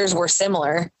others were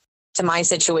similar to my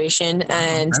situation.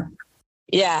 And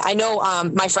yeah, I know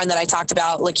my friend that I talked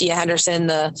about, Lakia Henderson,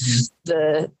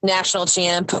 the national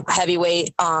champ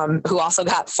heavyweight, who also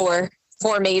got four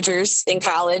majors in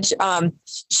college.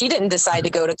 She didn't decide to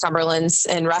go to Cumberland's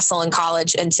and wrestle in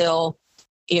college until,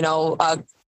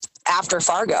 after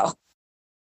Fargo.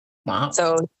 Wow.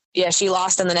 So yeah, she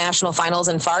lost in the national finals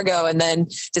in Fargo and then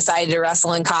decided to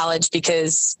wrestle in college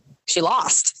because she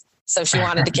lost. So she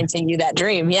wanted to continue that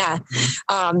dream. Yeah.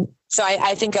 So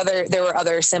I think there were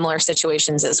other similar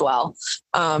situations as well.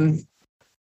 So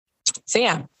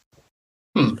yeah.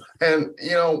 And,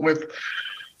 with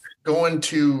going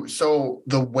to, so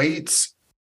the weights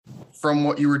from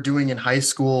what you were doing in high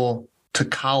school to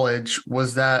college,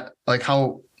 was that like,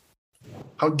 how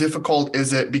difficult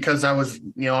is it? Because I was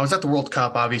at the World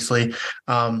Cup, obviously.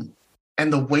 And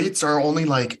the weights are only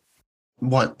like,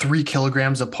 3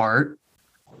 kilograms apart.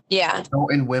 Yeah.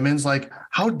 In women's, like,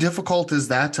 how difficult is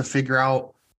that to figure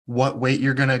out what weight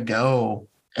you're going to go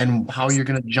and how you're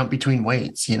going to jump between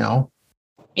weights,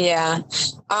 Yeah.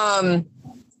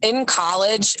 In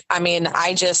college, I mean,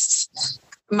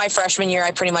 my freshman year,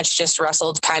 I pretty much just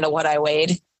wrestled kind of what I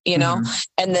weighed, and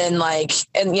then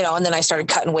and then I started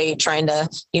cutting weight, trying to,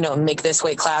 make this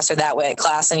weight class or that weight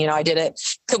class. And, I did it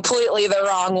completely the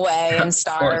wrong way and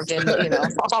starved and,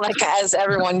 all that, as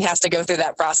everyone has to go through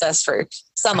that process for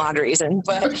some odd reason.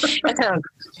 But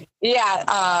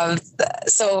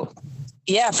so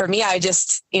yeah, for me, I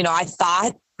just, I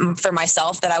thought for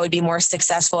myself that I would be more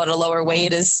successful at a lower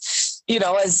weight as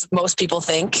most people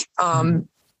think. And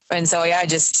so, yeah, I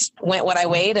just went what I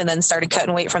weighed and then started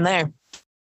cutting weight from there.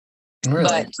 Really?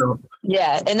 But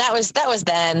yeah, and that was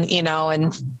then,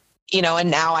 and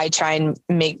now I try and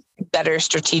make better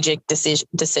strategic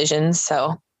decisions.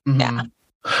 So, yeah.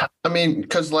 I mean,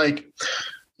 cause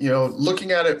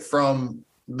looking at it from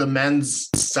the men's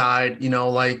side,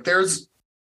 there's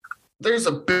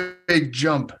a big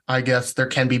jump, I guess there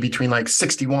can be between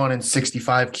 61 and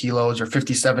 65 kilos or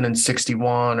 57 and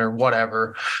 61 or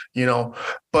whatever,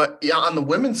 but yeah, on the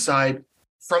women's side,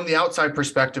 from the outside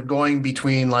perspective, going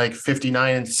between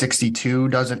 59 and 62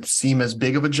 doesn't seem as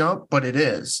big of a jump, but it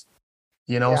is,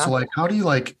 Yeah. So how do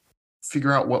you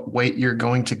figure out what weight you're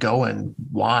going to go and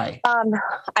why?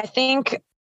 I think,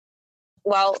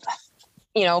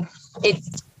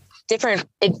 it's different.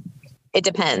 It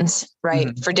depends, right?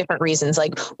 Mm-hmm. For different reasons.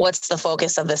 Like, what's the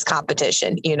focus of this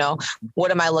competition?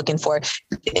 What am I looking for?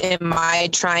 Am I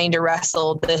trying to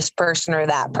wrestle this person or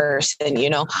that person?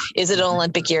 Is it an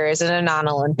Olympic year? Is it a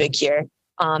non-Olympic year?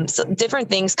 So different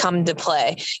things come to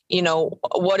play.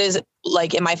 What is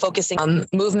am I focusing on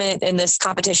movement in this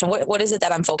competition? What is it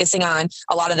that I'm focusing on?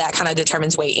 A lot of that kind of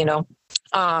determines weight,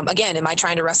 again, am I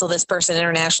trying to wrestle this person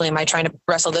internationally? Am I trying to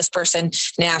wrestle this person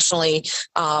nationally?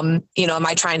 Am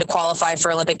I trying to qualify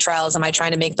for Olympic trials? Am I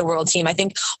trying to make the world team? I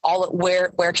think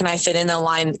where can I fit in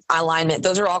the alignment?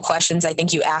 Those are all questions I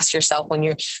think you ask yourself when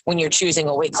you're choosing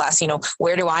a weight class.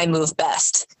 Where do I move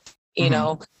best?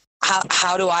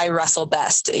 How do I wrestle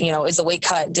best? Is the weight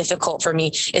cut difficult for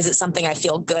me? Is it something I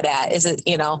feel good at? Is it,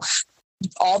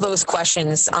 all those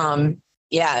questions?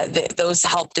 Those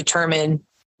help determine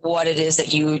what it is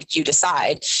that you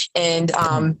decide. And,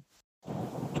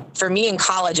 for me in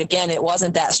college, again, it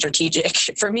wasn't that strategic.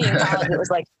 For me in college, it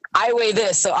was I weigh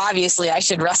this, so obviously I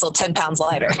should wrestle 10 pounds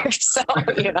lighter. So,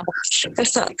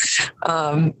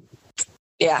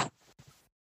 yeah.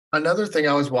 Another thing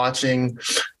I was watching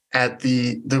at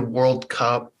the World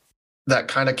Cup that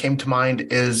kind of came to mind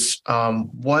is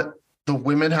what the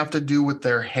women have to do with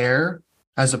their hair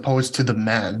as opposed to the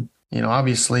men.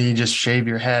 Obviously you just shave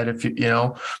your head if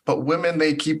but women,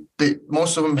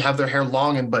 most of them have their hair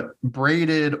long but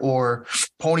braided or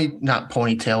not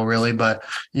ponytail really, but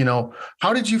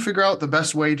how did you figure out the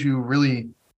best way to really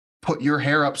put your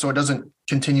hair up so it doesn't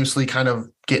continuously kind of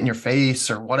get in your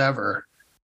face or whatever?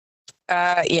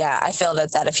 Yeah, I failed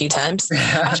at that a few times.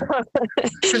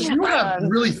 Because you have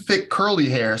really thick curly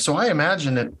hair, so I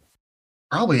imagine it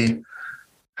probably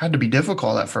had to be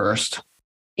difficult at first.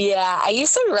 Yeah, I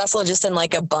used to wrestle just in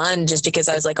a bun, just because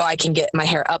I was I can get my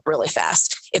hair up really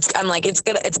fast. It's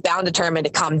bound determined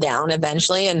to come down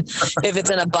eventually, and if it's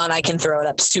in a bun, I can throw it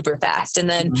up super fast. And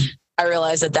then I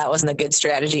realized that wasn't a good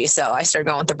strategy, so I started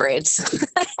going with the braids.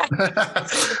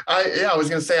 I was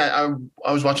gonna say I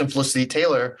was watching Felicity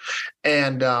Taylor,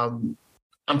 and I'm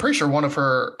pretty sure one of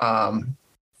her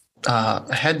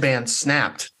headbands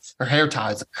snapped. Her hair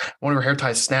ties, one of her hair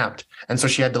ties snapped, and so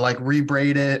she had to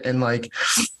rebraid it and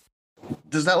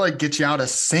does that like get you out of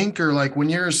sync, or like when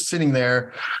you're sitting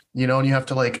there, you know, and you have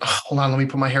to like, oh, hold on, let me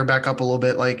put my hair back up a little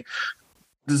bit. Like,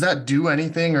 does that do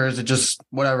anything, or is it just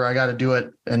whatever, I got to do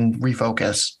it and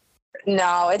refocus?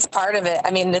 No, it's part of it.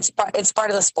 I mean, it's part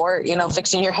of the sport, you know,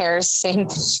 fixing your hair is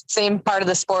same part of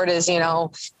the sport as, you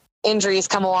know, injuries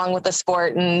come along with the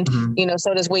sport, and, you know,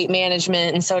 so does weight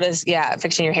management, and so does,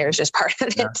 fixing your hair is just part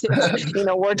of it too. You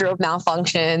know, wardrobe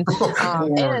malfunction.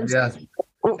 And Yeah.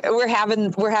 we're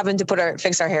having to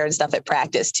fix our hair and stuff at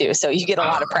practice too. So you get a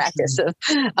lot of practice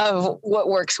of what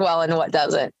works well and what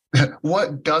doesn't.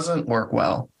 What doesn't work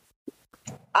well?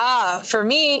 For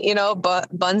me, you know,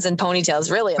 buns and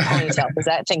ponytails, really a ponytail, because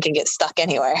that thing can get stuck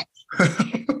anywhere.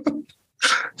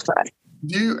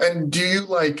 Do you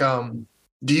like,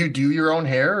 do you do your own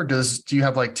hair, or do you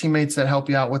have like teammates that help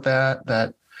you out with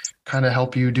that kind of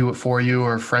help you do it for you,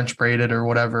 or French braid it or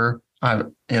whatever?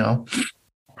 You know,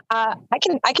 I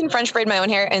can French braid my own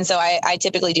hair. And so I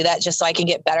typically do that just so I can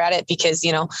get better at it, because,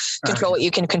 you know, control what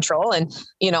you can control. And,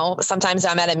 you know, sometimes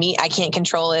I'm at a meet, I can't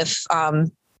control if,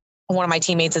 one of my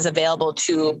teammates is available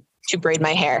to braid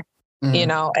my hair, you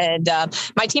know, and,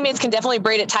 my teammates can definitely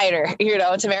braid it tighter, you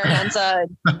know. Tamara Hansa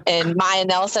and Maya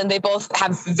Nelson, they both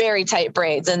have very tight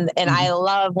braids, and I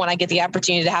love when I get the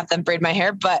opportunity to have them braid my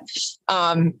hair, but,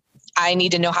 I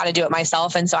need to know how to do it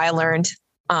myself. And so I learned, so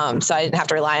I didn't have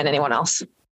to rely on anyone else.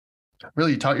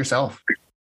 Really? You taught yourself?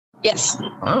 Yes.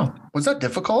 Wow. Was that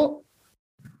difficult?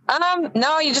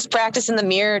 No, you just practice in the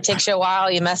mirror. It takes you a while.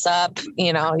 You mess up,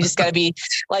 you know, you just got to be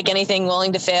like anything,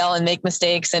 willing to fail and make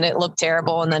mistakes, and it looked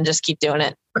terrible, and then just keep doing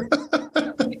it.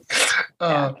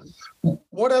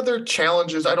 What other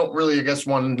challenges? I don't really, I guess,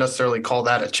 want to necessarily call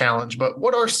that a challenge, but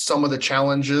what are some of the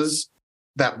challenges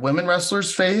that women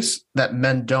wrestlers face that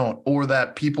men don't, or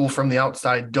that people from the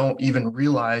outside don't even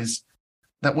realize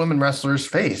that women wrestlers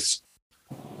face?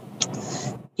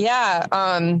 Yeah.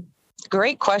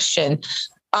 Great question.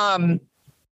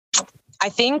 I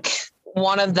think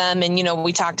one of them, and, you know,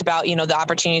 we talked about, you know, the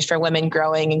opportunities for women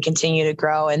growing and continue to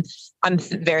grow. And I'm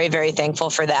very, very thankful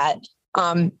for that.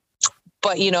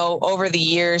 But, you know, over the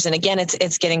years, and again,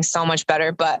 it's getting so much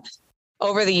better, but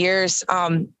over the years,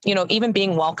 you know, even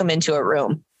being welcome into a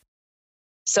room.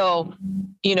 So,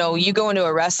 you know, you go into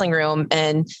a wrestling room,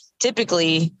 and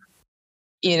typically,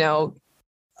 you know,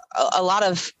 a lot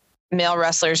of male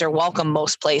wrestlers are welcome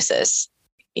most places,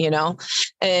 you know,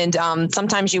 and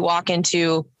sometimes you walk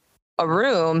into a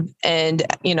room and,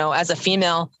 you know, as a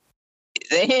female,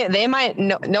 they might,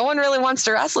 no one really wants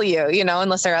to wrestle you, you know,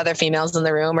 unless there are other females in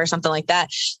the room or something like that.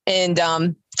 And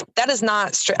that is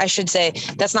not, I should say,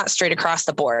 that's not straight across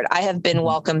the board. I have been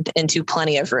welcomed into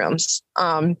plenty of rooms,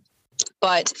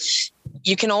 but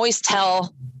you can always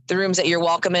tell the rooms that you're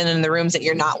welcome in and the rooms that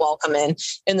you're not welcome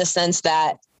in the sense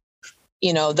that,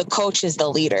 you know, the coach is the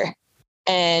leader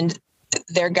and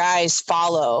their guys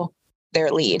follow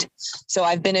their lead. So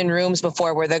I've been in rooms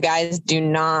before where the guys they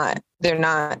don't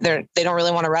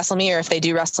really want to wrestle me, or if they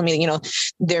do wrestle me, you know,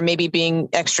 they're maybe being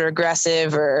extra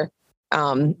aggressive, or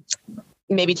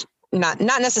maybe not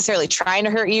necessarily trying to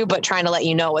hurt you, but trying to let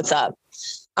you know what's up.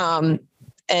 And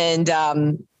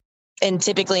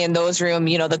typically in those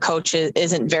rooms, you know, the coach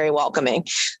isn't very welcoming.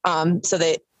 So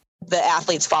the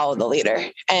athletes follow the leader.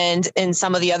 And in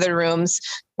some of the other rooms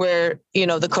where, you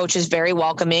know, the coach is very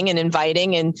welcoming and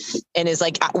inviting and is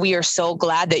like, we are so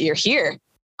glad that you're here.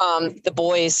 The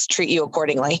boys treat you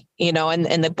accordingly, you know,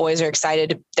 and the boys are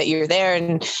excited that you're there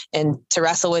and to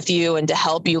wrestle with you and to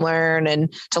help you learn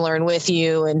and to learn with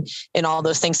you and all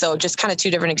those things. So just kind of two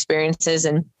different experiences.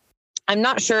 And I'm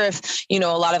not sure if, you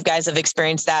know, a lot of guys have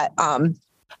experienced that,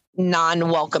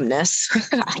 non-welcomeness,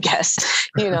 I guess,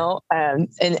 you know,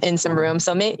 in some rooms.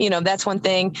 So, you know, that's one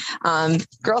thing.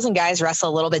 Girls and guys wrestle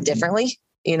a little bit differently,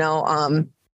 you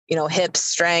know, hips,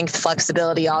 strength,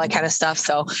 flexibility, all that kind of stuff.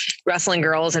 So wrestling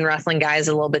girls and wrestling guys is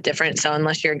a little bit different. So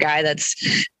unless you're a guy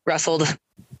that's wrestled,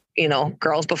 you know,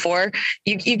 girls before,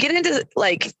 you get into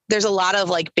like, there's a lot of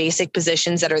like basic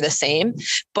positions that are the same,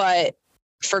 but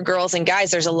for girls and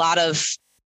guys, there's a lot of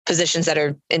positions that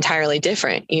are entirely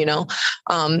different, you know?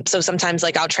 So sometimes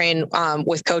like I'll train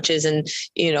with coaches and,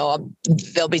 you know,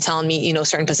 they'll be telling me, you know,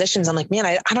 certain positions. I'm like, man,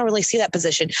 I don't really see that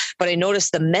position, but I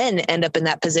notice the men end up in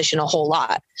that position a whole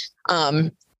lot.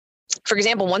 For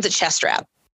example, one's a chest wrap.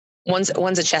 One's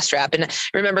a chest wrap. And I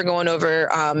remember going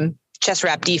over chest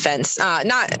wrap defense,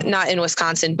 not in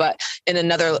Wisconsin, but in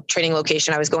another training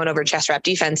location. I was going over chest wrap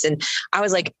defense, and I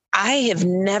was like, I have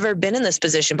never been in this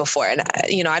position before. And,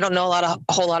 you know, I don't know a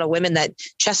whole lot of women that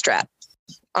chest wrap.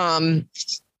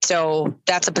 So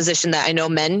that's a position that I know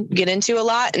men get into a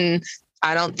lot, and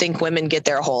I don't think women get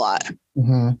there a whole lot.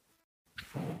 Mm-hmm.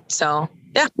 So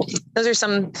yeah, those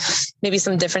are maybe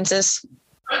some differences.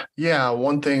 Yeah.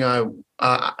 One thing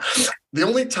the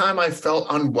only time I felt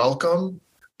unwelcome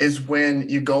is when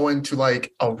you go into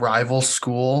like a rival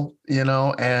school,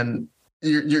 and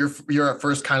you're at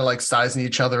first kind of like sizing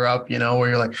each other up, where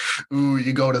you're like, ooh,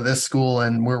 you go to this school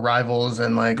and we're rivals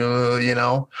and like,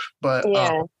 but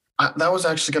Yeah. that was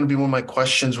actually going to be one of my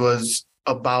questions was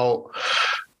about,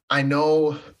 I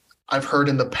know I've heard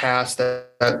in the past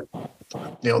that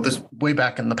this way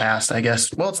back in the past, I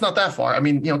guess, well, it's not that far. I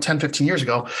mean, 10, 15 years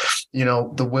ago,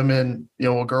 the women,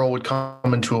 a girl would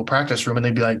come into a practice room and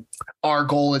they'd be like, our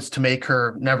goal is to make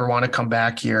her never want to come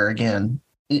back here again,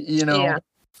 Yeah.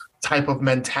 type of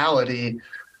mentality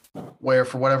where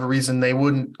for whatever reason they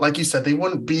wouldn't, like you said, they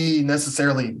wouldn't be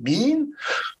necessarily mean,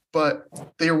 but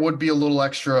there would be a little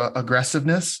extra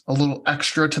aggressiveness, a little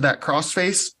extra to that cross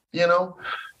face,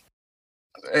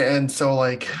 and so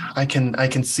like I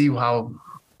can see how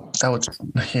that would,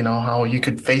 how you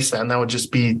could face that, and that would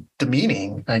just be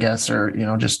demeaning, I guess, or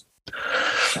just.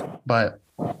 But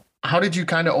how did you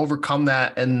kind of overcome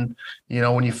that? And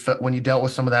when you dealt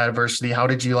with some of that adversity, how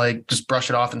did you like just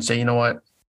brush it off and say,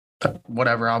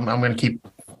 whatever, I'm going to keep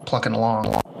plucking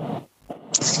along?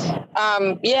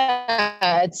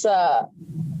 Yeah,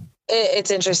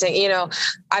 it's interesting.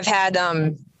 I've had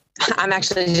I'm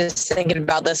actually just thinking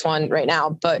about this one right now,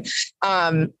 but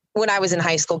when I was in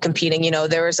high school competing,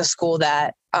 there was a school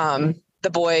that the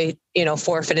boy,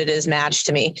 forfeited his match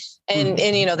to me, and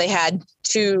they had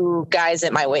two guys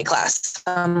at my weight class.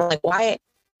 I'm like, why?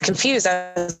 Confused.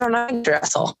 I don't know how to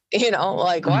wrestle,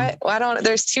 like why don't,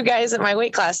 there's two guys at my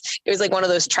weight class. It was like one of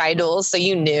those tri-duels. So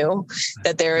you knew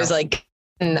that there was like,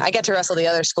 and I got to wrestle the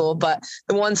other school, but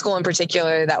the one school in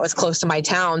particular that was close to my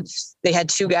town, they had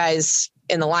two guys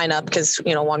in the lineup because,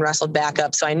 one wrestled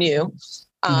backup. So I knew.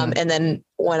 And then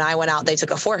when I went out, they took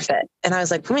a forfeit, and I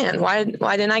was like, man, why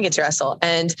didn't I get to wrestle?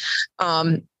 And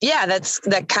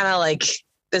that kind of like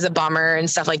is a bummer and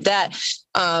stuff like that.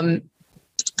 And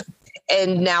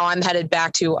now I'm headed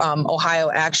back to Ohio,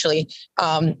 actually,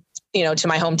 to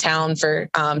my hometown to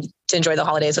enjoy the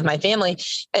holidays with my family.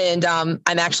 And I'm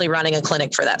actually running a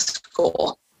clinic for that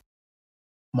school.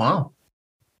 Wow.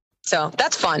 So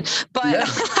that's fun. But yeah.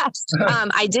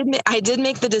 I did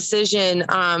make the decision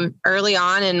early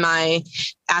on in my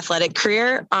athletic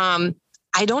career. I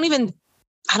don't even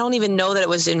know that it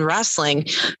was in wrestling.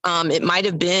 It might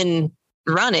have been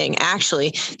running,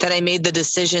 actually, that I made the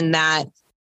decision that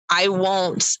I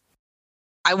won't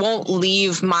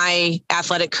leave my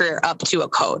athletic career up to a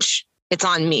coach. It's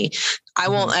on me. I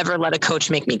won't ever let a coach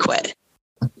make me quit.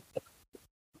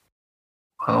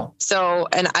 Wow. So,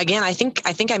 and again, I think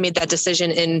I made that decision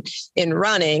in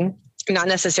running, not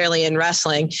necessarily in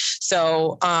wrestling.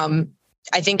 So,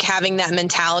 I think having that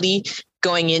mentality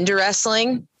going into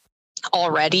wrestling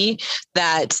already,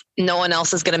 that no one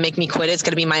else is going to make me quit. It's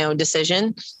going to be my own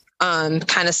decision.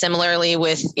 Kind of similarly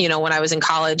with, when I was in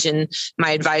college and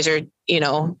my advisor,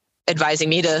 advising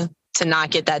me to not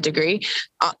get that degree.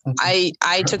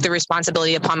 I took the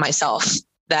responsibility upon myself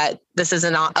that this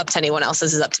isn't up to anyone else.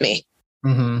 This is up to me.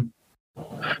 Mm-hmm.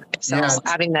 So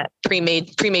having that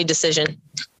pre-made decision.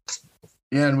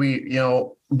 Yeah. And we,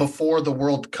 before the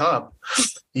World Cup,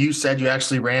 you said you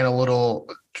actually ran a little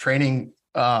training,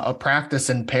 a practice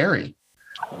in Perry,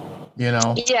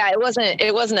 Yeah, it wasn't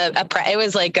it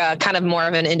was like kind of more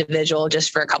of an individual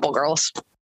just for a couple girls.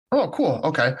 Oh, cool.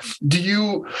 Okay. Do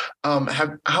you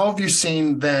how have you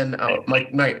seen then,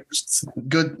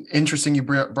 good, interesting. You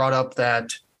brought up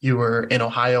that you were in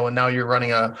Ohio and now you're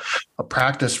running a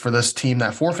practice for this team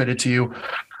that forfeited to you.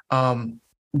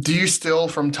 Do you still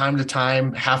from time to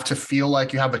time have to feel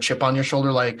like you have a chip on your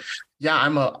shoulder? Like, yeah,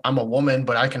 I'm a woman,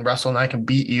 but I can wrestle and I can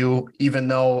beat you, even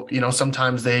though,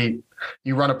 sometimes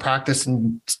you run a practice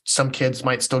and some kids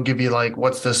might still give you like,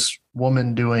 what's this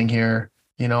woman doing here?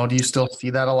 Do you still see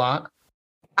that a lot?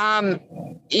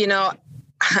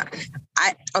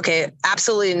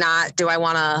 Absolutely not. Do I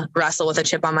want to wrestle with a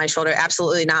chip on my shoulder?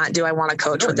 Absolutely not. Do I want to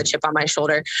coach with a chip on my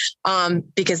shoulder?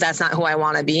 Because that's not who I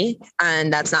want to be.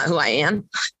 And that's not who I am.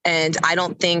 And I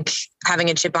don't think having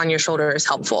a chip on your shoulder is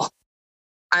helpful.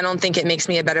 I don't think it makes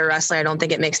me a better wrestler. I don't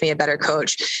think it makes me a better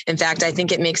coach. In fact, I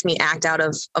think it makes me act out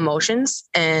of emotions,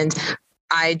 and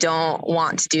I don't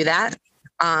want to do that.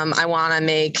 I want to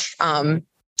make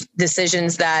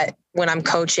decisions that when I'm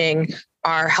coaching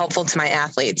are helpful to my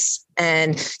athletes,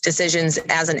 and decisions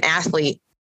as an athlete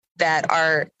that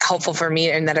are helpful for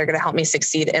me and that are going to help me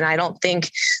succeed. And I don't think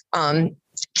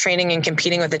training and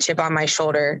competing with a chip on my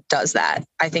shoulder does that.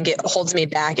 I think it holds me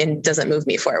back and doesn't move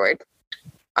me forward.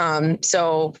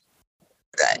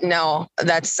 No,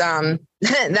 that's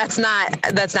that's not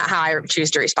how I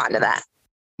choose to respond to that.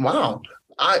 Wow.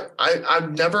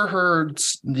 I've never heard,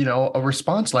 a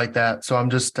response like that. So I'm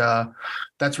just,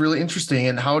 that's really interesting.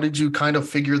 And how did you kind of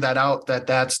figure that out, that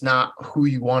that's not who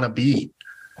you want to be?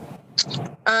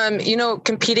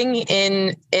 Competing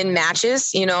in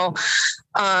matches,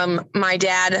 my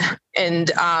dad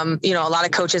and, a lot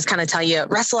of coaches kind of tell you,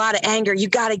 wrestle out of anger. You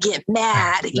got to get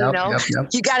mad, Yep.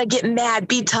 You got to get mad,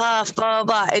 be tough, blah,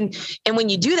 blah, blah. And when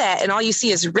you do that and all you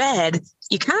see is red,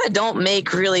 you kind of don't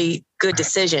make really good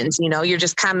decisions. You're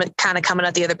just kind of coming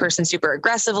at the other person super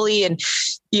aggressively, and,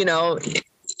 you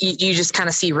just kind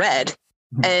of see red.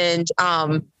 And,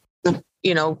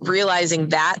 realizing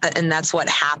that, and that's what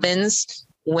happens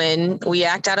when we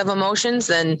act out of emotions,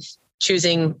 then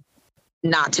choosing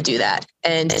not to do that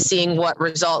and seeing what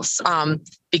results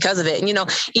because of it. And,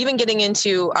 even getting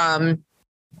into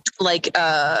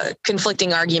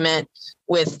conflicting argument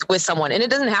with someone, and it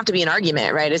doesn't have to be an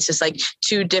argument, right? It's just like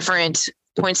two different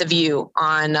points of view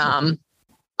on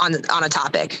a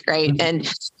topic, right?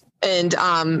 And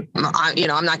I'm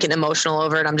not getting emotional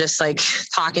over it. I'm just like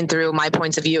talking through my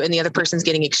points of view, and the other person's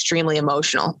getting extremely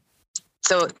emotional.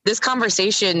 So this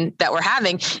conversation that we're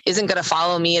having isn't going to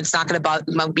follow me. It's not going to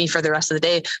bug me for the rest of the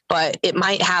day, but it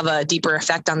might have a deeper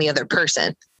effect on the other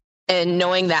person. And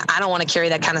knowing that I don't want to carry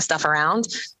that kind of stuff around,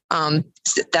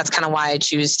 that's kind of why I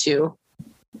choose to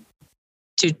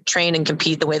train and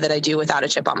compete the way that I do without a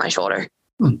chip on my shoulder.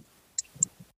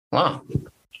 Wow.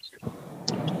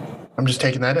 I'm just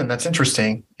taking that in. That's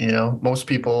interesting. Most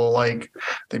people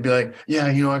they'd be like, yeah,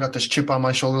 I got this chip on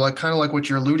my shoulder, like kind of like what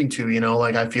you're alluding to,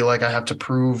 like I feel like I have to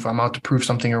prove, I'm out to prove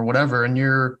something or whatever. And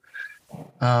you're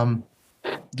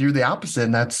the opposite.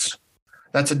 And that's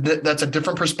a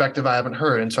different perspective I haven't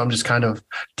heard. And so I'm just kind of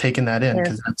taking that in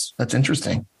because that's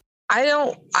interesting. I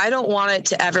don't want it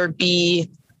to ever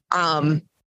be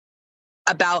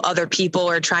about other people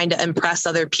or trying to impress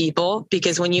other people,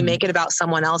 because when you make it about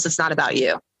someone else, it's not about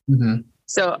you. Mm-hmm.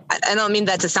 So I don't mean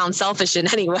that to sound selfish in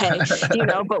any way,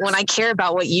 but when I care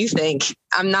about what you think,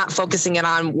 I'm not focusing it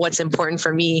on what's important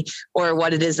for me or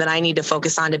what it is that I need to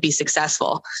focus on to be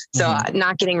successful. So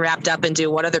not getting wrapped up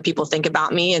into what other people think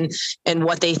about me and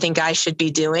what they think I should be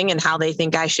doing and how they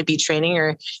think I should be training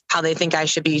or how they think I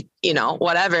should be,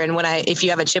 whatever. And if you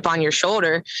have a chip on your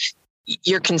shoulder,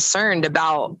 you're concerned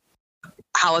about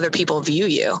how other people view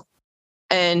you.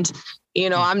 And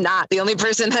I'm not the only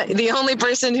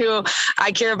person who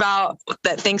I care about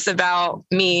that thinks about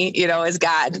me, is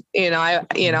God.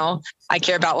 I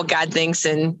care about what God thinks,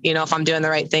 and, if I'm doing the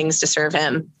right things to serve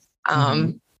him.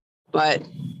 But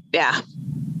yeah.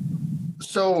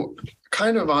 So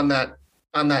kind of on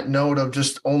that note of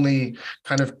just only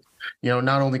kind of,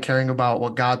 not only caring about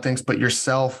what God thinks, but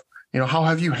yourself, how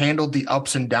have you handled the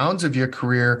ups and downs of your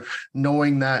career,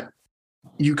 knowing that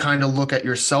you kind of look at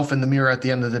yourself in the mirror at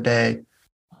the end of the day?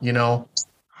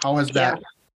 How has that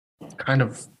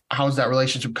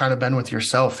relationship kind of been with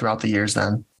yourself throughout the years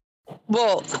then?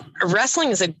 Well, wrestling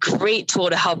is a great tool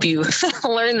to help you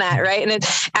learn that, right?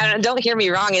 And don't hear me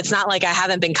wrong. It's not like I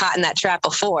haven't been caught in that trap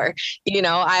before.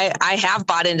 I have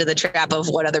bought into the trap of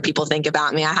what other people think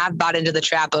about me. I have bought into the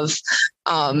trap of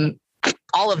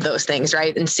all of those things,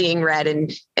 right? And seeing red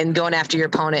and going after your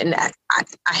opponent. And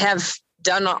I have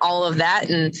done all of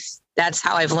that. And that's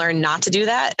how I've learned not to do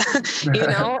that.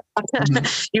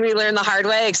 You learn the hard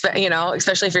way,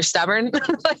 especially if you're stubborn,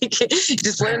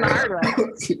 just learn the hard way.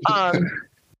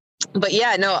 But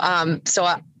yeah, no. So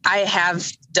I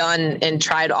have done and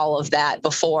tried all of that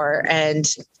before. And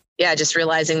yeah, just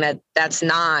realizing that that's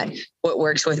not what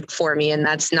works for me. And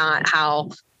that's not how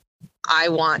I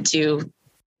want to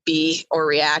be or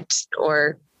react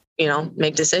or,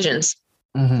 make decisions.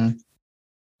 Mm-hmm.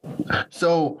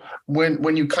 So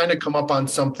when you kind of come up on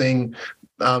something,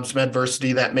 some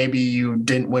adversity that maybe you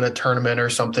didn't win a tournament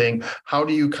or something, how have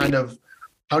you handled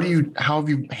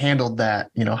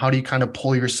that? How do you kind of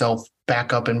pull yourself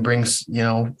back up and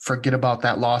forget about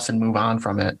that loss and move on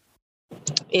from it?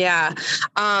 Yeah.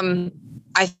 I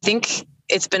think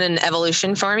it's been an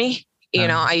evolution for me.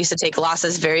 I used to take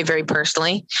losses very, very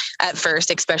personally at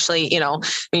first, especially,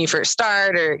 when you first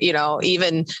start or,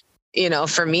 even,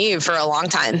 for me, for a long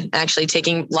time, actually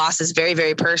taking losses very,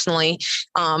 very personally.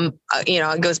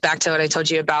 It goes back to what I told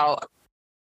you about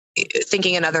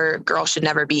thinking another girl should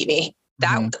never beat me.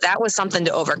 That was something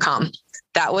to overcome.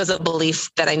 That was a belief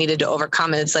that I needed to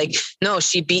overcome. And it's like, no,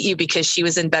 she beat you because she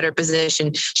was in better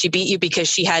position. She beat you because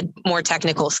she had more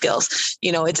technical skills.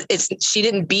 She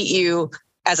didn't beat you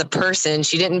as a person.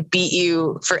 She didn't beat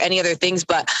you for any other things,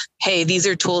 but hey, these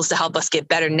are tools to help us get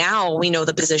better. Now we know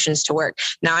the positions to work.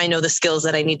 Now I know the skills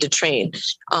that I need to train,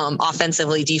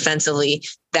 offensively, defensively,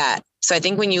 that. So I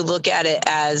think when you look at it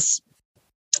as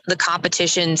the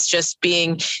competitions just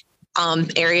being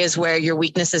areas where your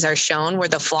weaknesses are shown, where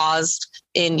the flaws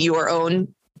in your own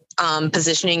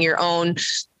positioning, your own,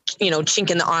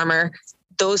 chink in the armor,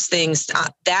 those things,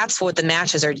 that's what the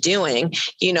matches are doing.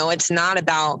 It's not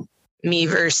about me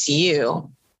versus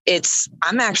you.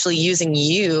 I'm actually using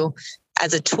you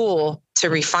as a tool to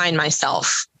refine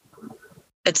myself.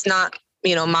 It's not,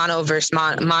 mano versus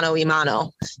mano y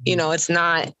mano. It's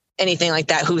not anything like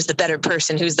that. Who's the better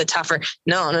person? Who's the tougher?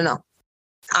 No.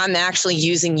 I'm actually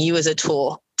using you as a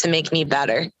tool to make me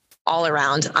better all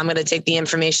around. I'm going to take the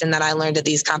information that I learned at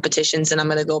these competitions and I'm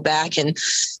going to go back and,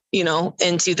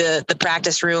 into the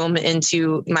practice room,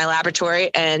 into my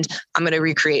laboratory, and I'm going to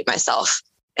recreate myself.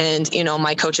 And,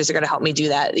 my coaches are going to help me do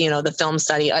that. The film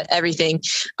study, everything.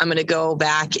 I'm going to go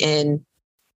back and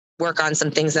work on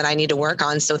some things that I need to work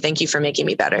on. So thank you for making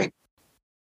me better.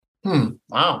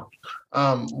 Wow.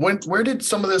 Where did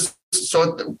some of this,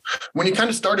 so when you kind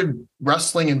of started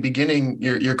wrestling and beginning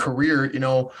your career,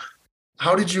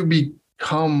 how did you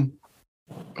become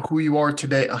who you are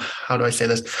today? How do I say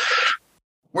this?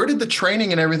 Where did the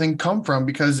training and everything come from?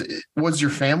 Because was your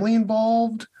family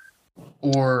involved,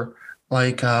 or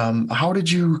how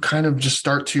did you kind of just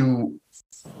start to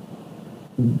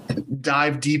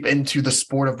dive deep into the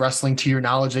sport of wrestling to your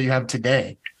knowledge that you have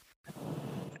today?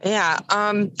 Yeah.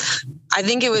 I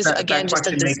think it was, again, just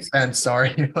makes sense.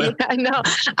 Sorry. Yeah, no.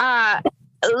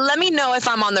 Let me know if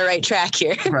I'm on the right track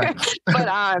here. Right. But,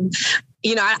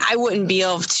 I wouldn't be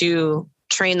able to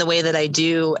train the way that I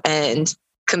do and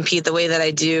compete the way that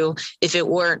I do if it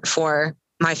weren't for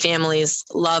my family's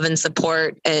love and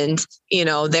support and,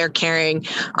 their caring.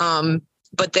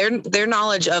 But their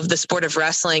knowledge of the sport of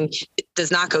wrestling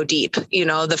does not go deep.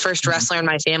 The first wrestler in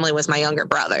my family was my younger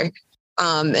brother.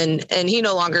 And he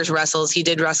no longer wrestles. He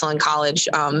did wrestle in college,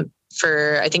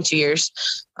 for I think 2 years.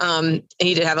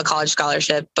 He did have a college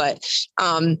scholarship, but,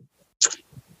 I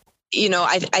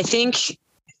think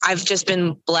I've just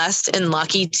been blessed and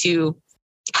lucky to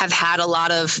have had a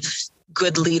lot of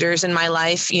good leaders in my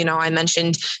life. I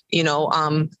mentioned,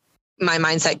 my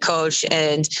mindset coach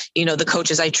and, the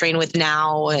coaches I train with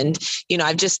now. And,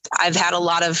 I've had a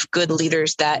lot of good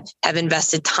leaders that have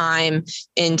invested time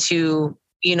into,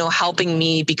 helping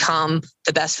me become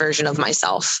the best version of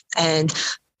myself. And,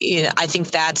 I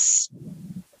think that's,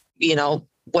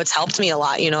 what's helped me a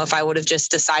lot. If I would have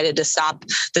just decided to stop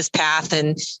this path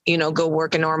and, go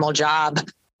work a normal job,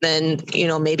 then,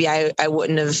 maybe I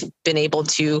wouldn't have been able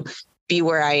to be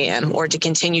where I am or to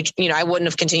continue, I wouldn't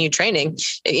have continued training,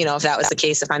 if that was the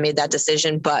case, if I made that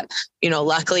decision. But,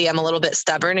 luckily I'm a little bit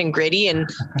stubborn and gritty, and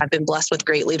I've been blessed with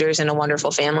great leaders and a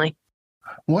wonderful family.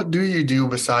 What do you do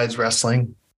besides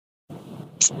wrestling?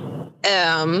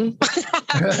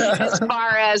 As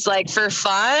far as for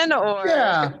fun, or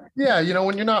yeah.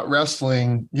 When you're not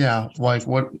wrestling,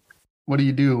 what do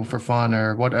you do for fun,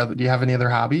 or do you have any other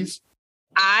hobbies?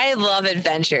 I love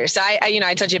adventure. So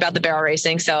I told you about the barrel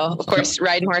racing. So of course,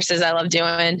 riding horses, I love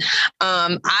doing.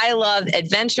 I love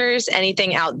adventures,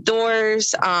 anything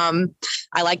outdoors. I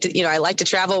like to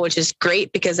travel, which is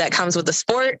great because that comes with the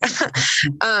sport.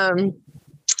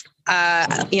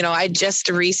 I just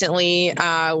recently,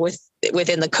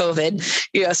 within the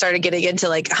COVID, started getting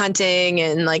into hunting,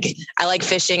 and I like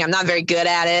fishing. I'm not very good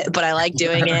at it, but I like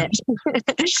doing it.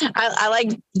 I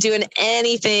like doing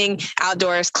anything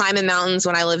outdoors, climbing mountains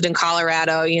when I lived in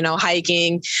Colorado,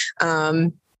 hiking,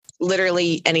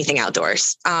 literally anything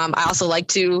outdoors. I also like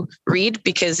to read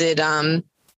because it,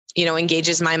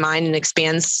 engages my mind and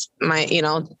expands my,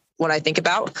 what I think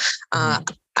about.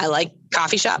 I like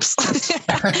coffee shops.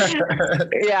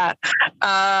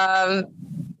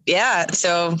 Yeah.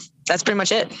 So that's pretty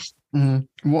much it.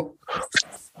 Mm-hmm.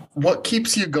 What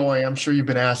keeps you going? I'm sure you've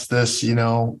been asked this,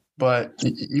 but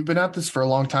you've been at this for a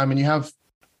long time and you have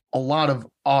a lot of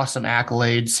awesome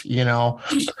accolades,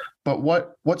 but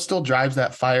what still drives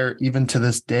that fire even to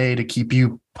this day to keep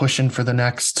you pushing for the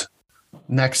next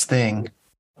thing?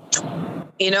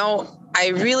 I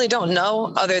really don't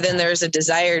know, other than there's a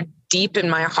desire deep in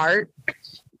my heart,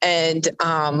 and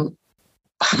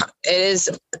it is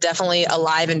definitely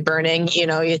alive and burning.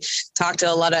 You talk to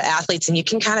a lot of athletes and you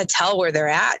can kind of tell where they're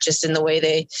at just in the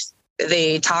way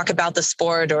they talk about the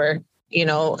sport or,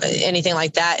 anything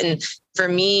like that. And for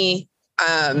me,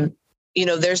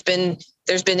 there's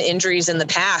been injuries in the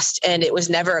past, and it was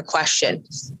never a question,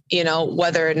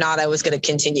 whether or not I was going to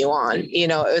continue on. It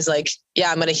was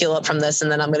I'm going to heal up from this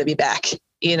and then I'm going to be back.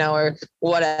 or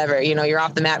whatever, you're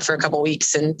off the mat for a couple of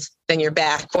weeks and then you're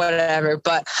back, whatever.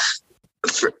 But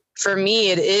for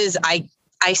me, it is,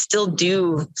 I still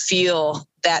do feel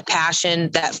that passion,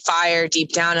 that fire deep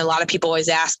down. And a lot of people always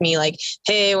ask me like,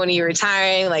 hey, when are you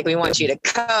retiring? Like, we want you to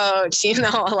coach, a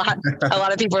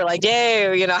lot of people are like,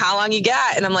 hey, how long you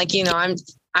got? And I'm like,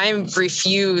 I'm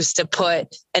refused to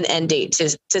put an end date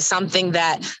to something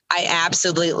that I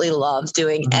absolutely love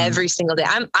doing every single day.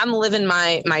 I'm living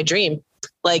my dream.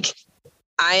 Like,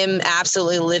 I am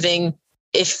absolutely living.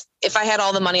 If I had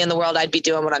all the money in the world, I'd be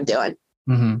doing what I'm doing.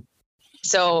 Mm-hmm.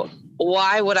 So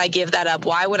why would I give that up?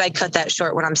 Why would I cut that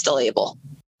short when I'm still able?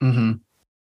 Mm-hmm.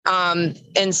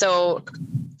 And so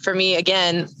for me,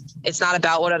 again, it's not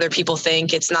about what other people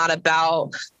think. It's not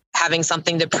about having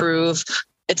something to prove.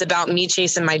 It's about me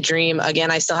chasing my dream.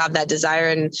 Again, I still have that desire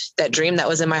and that dream that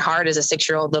was in my heart as a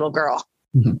 6-year-old little girl,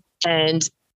 and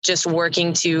just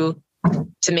working to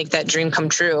make that dream come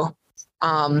true.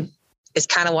 Is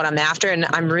kind of what I'm after. And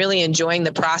I'm really enjoying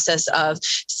the process of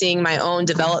seeing my own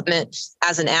development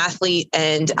as an athlete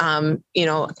and,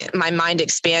 my mind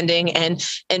expanding and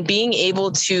being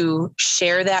able to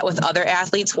share that with other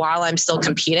athletes while I'm still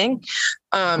competing.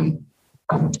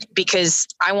 Because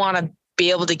I want to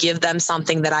be able to give them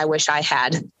something that I wish I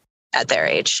had at their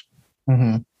age.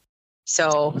 Mm-hmm.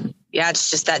 So yeah, it's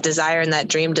just that desire and that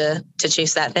dream to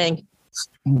chase that thing.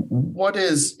 What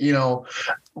is,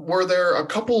 were there a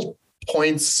couple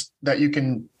points that you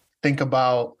can think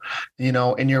about,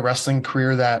 in your wrestling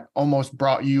career that almost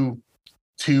brought you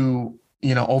to,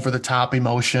 over the top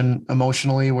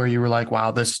emotionally, where you were like,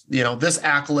 wow, this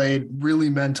accolade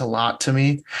really meant a lot to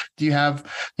me? Do you have,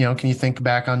 can you think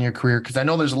back on your career? Cause I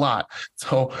know there's a lot.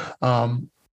 So,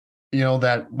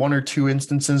 that one or two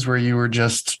instances where you were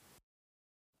just,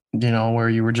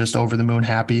 over the moon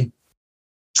happy.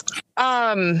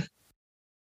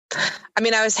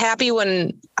 I was happy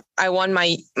when I won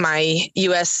my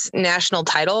U.S. national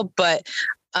title, but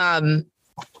the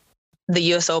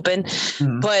U.S. Open.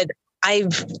 Mm-hmm. But I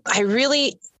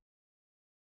really,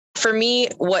 for me,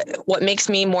 what makes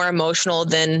me more emotional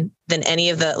than any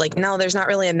of the, no, there's not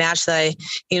really a match that I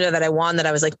that I won that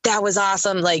I was like, that was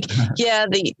awesome. Like, yeah,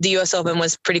 the U.S. Open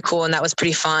was pretty cool and that was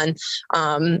pretty fun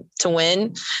to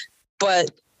win,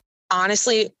 but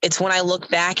honestly, it's when I look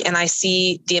back and I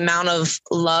see the amount of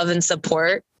love and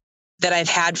support that I've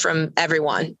had from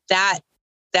everyone. That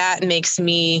makes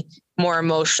me more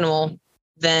emotional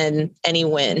than any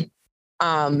win.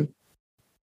 I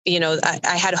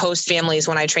had host families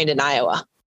when I trained in Iowa.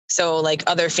 So like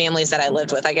other families that I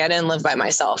lived with, like I didn't live by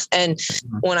myself. And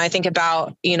when I think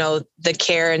about, the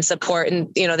care and support and,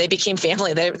 they became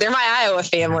family, they're my Iowa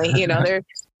family,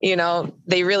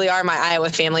 they really are my Iowa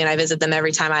family. And I visit them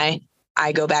every time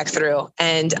I go back through.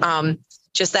 And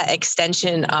just that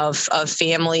extension of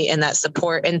family and that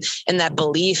support and that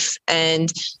belief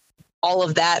and all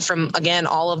of that from, again,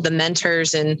 all of the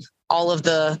mentors and all of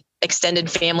the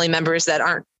extended family members that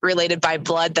aren't related by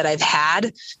blood that I've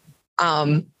had,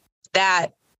 that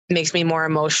makes me more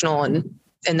emotional and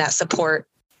that support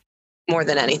more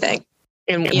than anything.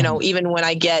 And, even when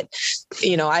I get,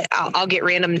 I'll get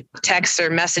random texts or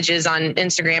messages on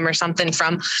Instagram or something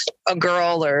from a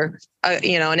girl or,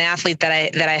 an athlete that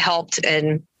I helped.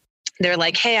 And they're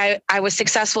like, hey, I was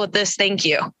successful at this. Thank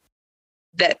you.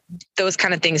 That those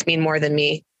kind of things mean more than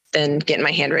me than getting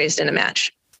my hand raised in a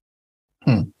match.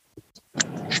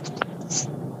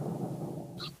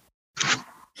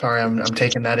 Sorry, I'm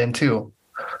taking that in too.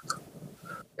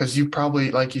 Because you probably,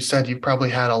 like you said, you've probably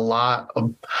had a lot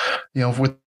of,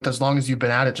 with as long as you've been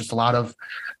at it, just a lot of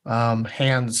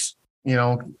hands,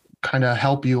 kind of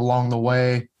help you along the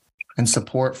way and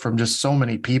support from just so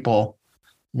many people,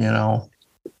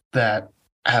 that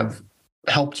have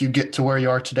helped you get to where you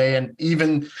are today. And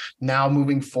even now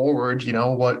moving forward,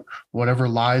 whatever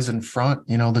lies in front,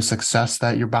 the success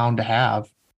that you're bound to have.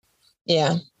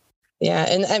 Yeah. Yeah.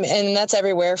 And that's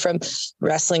everywhere from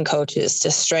wrestling coaches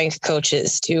to strength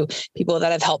coaches to people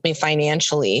that have helped me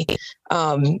financially.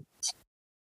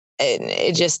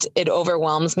 It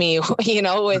overwhelms me,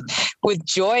 with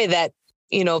joy that,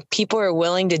 people are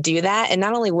willing to do that, and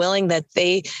not only willing, that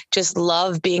they just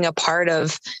love being a part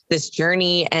of this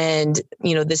journey and,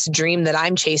 this dream that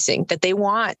I'm chasing, that they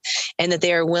want, and that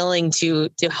they are willing to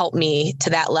help me to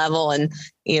that level. And,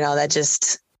 that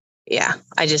just, yeah,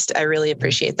 I really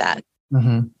appreciate that.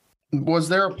 Mm-hmm. Was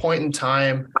there a point in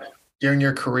time during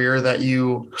your career that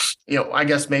I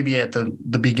guess maybe at the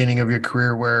beginning of your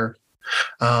career where,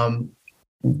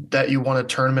 that you won a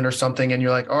tournament or something and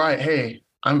you're like, all right, hey,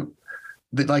 I'm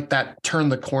like that turned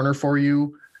the corner for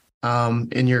you,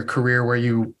 in your career where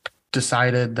you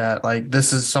decided that like,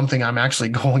 this is something I'm actually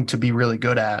going to be really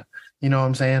good at? You know what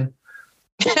I'm saying?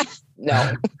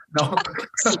 No. No.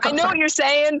 I know what you're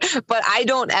saying, but I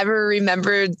don't ever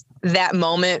remember that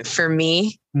moment for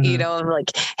me, you know,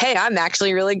 like, hey, I'm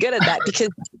actually really good at that, because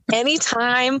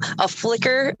anytime a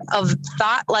flicker of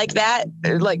thought like that,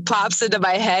 like pops into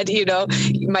my head, you know,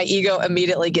 my ego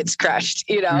immediately gets crushed,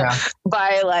 you know,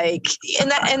 by like, and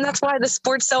that's why the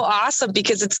sport's so awesome,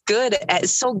 because it's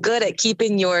so good at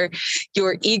keeping your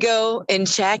ego in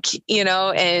check, you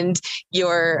know, and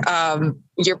your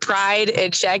pride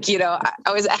in check. You know,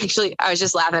 I was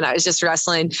just laughing. I was just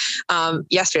wrestling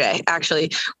yesterday,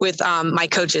 actually, with my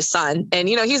coach's son. And,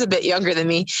 you know, he's a bit younger than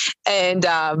me. And,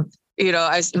 you know,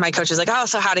 my coach was like, oh,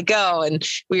 so how'd it go? And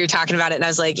we were talking about it. And I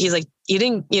was like, he's like, you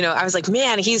didn't, you know, I was like,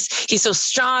 man, he's so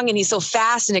strong and he's so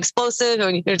fast and explosive.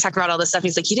 And we were talking about all this stuff.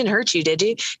 He's like, he didn't hurt you, did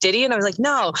he? And I was like,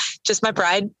 no, just my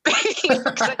pride.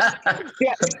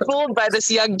 Yeah, schooled by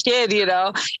this young kid, you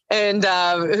know, and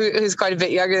who's quite a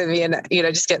bit younger than me, and, you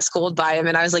know, just get schooled by him.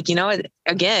 And I was like, you know,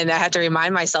 again, I have to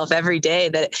remind myself every day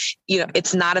that, you know,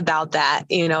 it's not about that,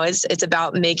 you know, it's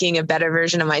about making a better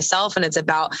version of myself. And it's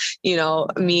about, you know,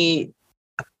 me,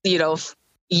 you know,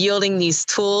 yielding these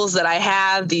tools that I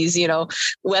have, these, you know,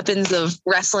 weapons of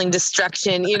wrestling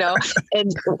destruction, you know, and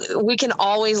we can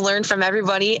always learn from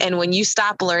everybody. And when you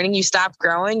stop learning, you stop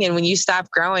growing. And when you stop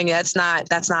growing, that's not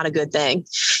a good thing.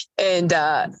 And,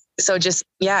 so just,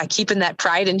 keeping that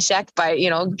pride in check by, you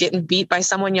know, getting beat by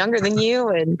someone younger than you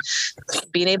and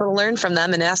being able to learn from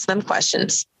them and ask them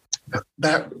questions.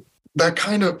 That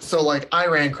kind of, so like I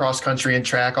ran cross country and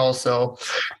track also.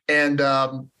 And,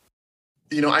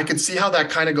 you know, I could see how that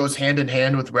kind of goes hand in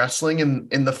hand with wrestling, and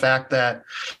in the fact that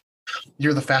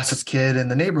you're the fastest kid in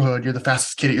the neighborhood, you're the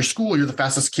fastest kid at your school, you're the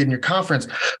fastest kid in your conference.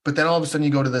 But then all of a sudden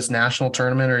you go to this national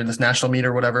tournament or this national meet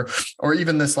or whatever, or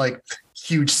even this like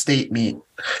huge state meet,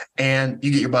 and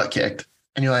you get your butt kicked.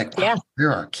 And you're like, wow,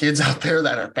 there are kids out there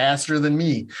that are faster than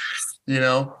me, you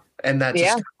know, and that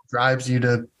just drives you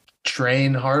to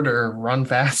train harder, run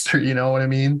faster. You know what I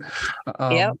mean?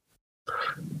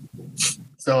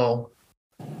 So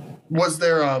was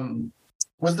there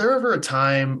ever a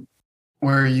time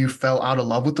where you fell out of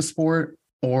love with the sport,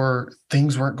 or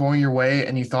things weren't going your way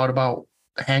and you thought about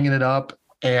hanging it up,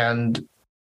 and,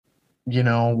 you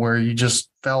know, where you just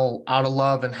fell out of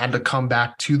love and had to come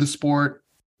back to the sport?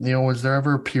 You know, was there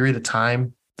ever a period of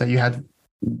time that you had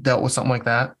dealt with something like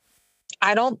that?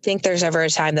 I don't think there's ever a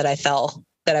time that I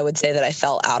would say that I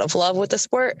fell out of love with the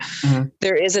sport. Mm-hmm.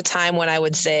 There is a time when I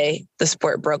would say the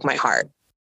sport broke my heart.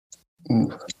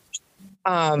 Ooh.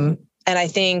 And I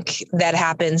think that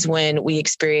happens when we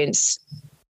experience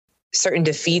certain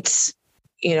defeats,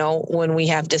 you know, when we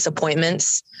have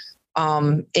disappointments,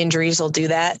 injuries will do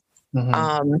that.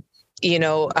 Mm-hmm. You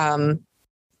know,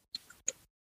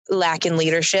 lack in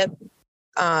leadership,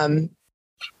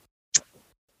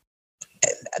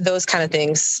 those kind of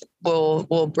things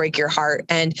will break your heart.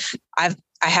 And I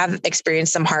have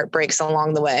experienced some heartbreaks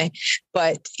along the way,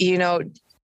 but, you know,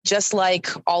 just like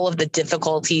all of the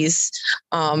difficulties,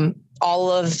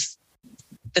 all of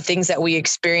the things that we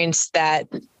experience that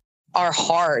are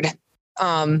hard,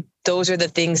 those are the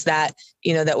things that,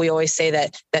 you know, that we always say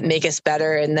that make us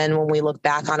better. And then when we look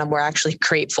back on them, we're actually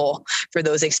grateful for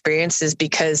those experiences,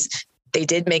 because they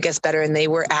did make us better and they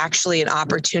were actually an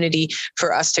opportunity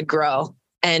for us to grow.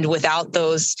 And without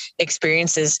those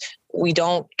experiences, we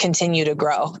don't continue to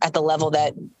grow at the level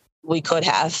that we could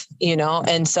have, you know?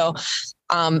 And so,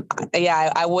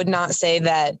 I would not say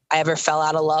that I ever fell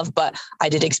out of love, but I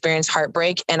did experience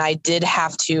heartbreak, and I did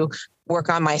have to work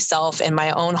on myself and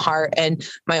my own heart and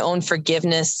my own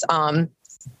forgiveness, to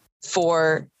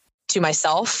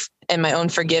myself, and my own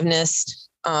forgiveness,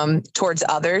 towards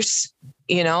others,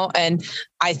 you know? And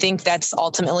I think that's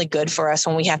ultimately good for us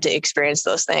when we have to experience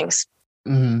those things.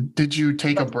 Mm-hmm. Did you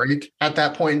take a break at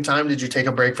that point in time? Did you take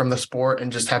a break from the sport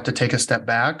and just have to take a step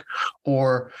back?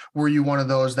 Or were you one of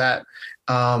those that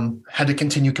had to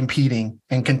continue competing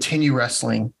and continue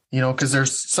wrestling? You know,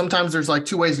 because sometimes there's like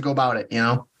two ways to go about it, you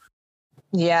know?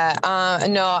 Yeah.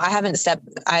 No, I haven't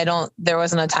there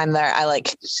wasn't a time there I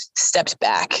like stepped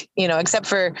back, you know, except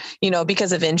for, you know,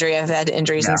 because of injury. I've had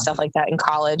injuries and stuff like that in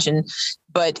college.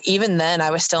 But even then I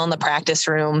was still in the practice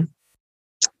room,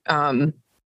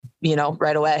 you know,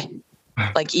 right away.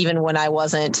 Like even when I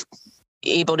wasn't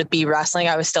able to be wrestling,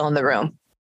 I was still in the room.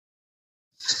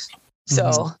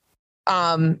 So,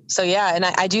 yeah. And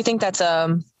I do think that's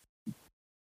a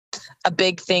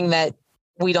big thing that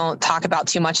we don't talk about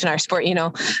too much in our sport. You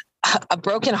know, a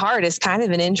broken heart is kind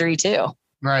of an injury too.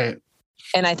 Right.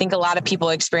 And I think a lot of people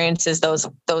experiences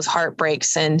those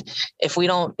heartbreaks. And if we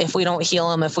don't heal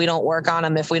them, if we don't work on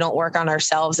them, if we don't work on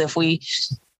ourselves, if we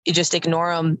just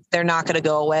ignore them, they're not going to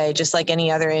go away. Just like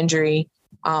any other injury.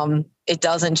 It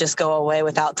doesn't just go away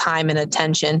without time and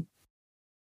attention.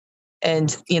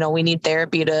 And, we need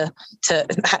therapy to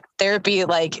therapy,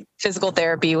 like physical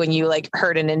therapy when you like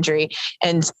hurt an injury,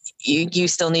 and you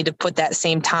still need to put that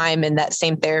same time and that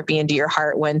same therapy into your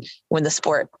heart when the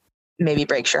sport maybe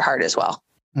breaks your heart as well.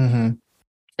 Mm-hmm.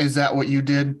 Is that what you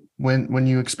did when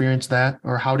you experienced that,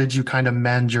 or how did you kind of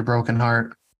mend your broken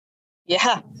heart?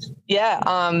 Yeah.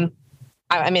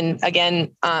 I mean,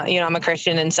 again, I'm a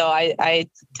Christian, and so I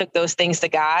took those things to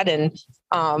God, and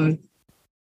I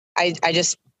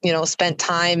just, spent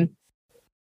time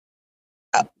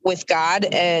with God,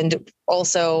 and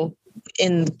also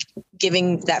in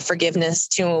giving that forgiveness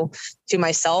to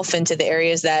myself and to the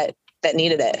areas that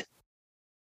needed it.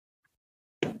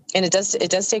 And it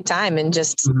does take time, and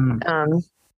just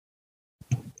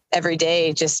every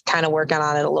day, just kind of working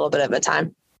on it a little bit at a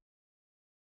time.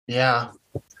 Yeah.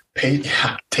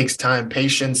 Takes time,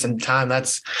 patience and time.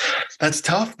 That's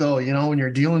tough though, when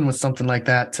you're dealing with something like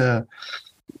that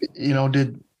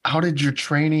how did your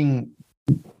training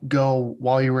go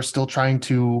while you were still trying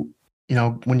to,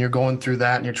 when you're going through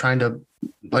that and you're trying to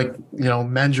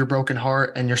mend your broken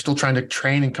heart and you're still trying to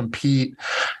train and compete,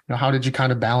 how did you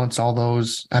kind of balance all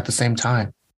those at the same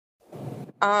time?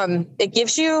 It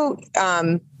gives you,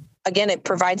 again, it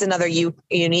provides another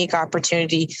unique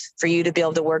opportunity for you to be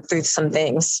able to work through some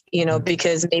things,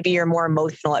 because maybe you're more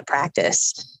emotional at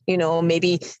practice.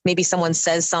 Maybe someone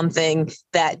says something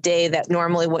that day that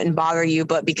normally wouldn't bother you,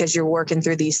 but because you're working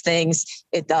through these things,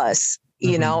 it does,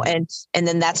 and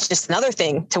then that's just another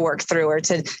thing to work through, or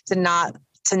to not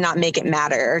make it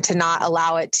matter, or to not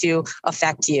allow it to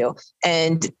affect you.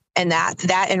 And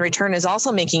that in return is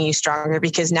also making you stronger,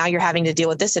 because now you're having to deal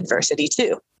with this adversity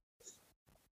too.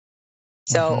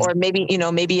 So, or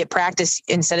maybe at practice,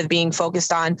 instead of being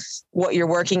focused on what you're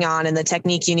working on and the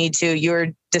technique you need to, you're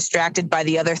distracted by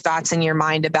the other thoughts in your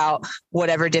mind about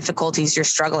whatever difficulties you're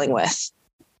struggling with.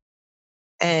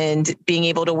 And being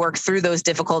able to work through those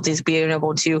difficulties, being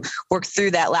able to work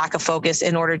through that lack of focus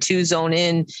in order to zone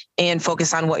in and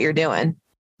focus on what you're doing.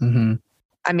 Mm-hmm.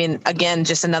 I mean, again,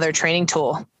 just another training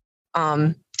tool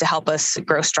to help us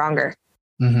grow stronger.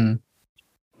 Mm-hmm.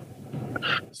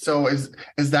 So is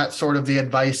that sort of the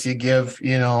advice you give,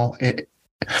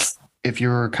 if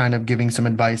you're kind of giving some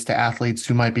advice to athletes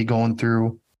who might be going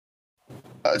through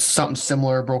something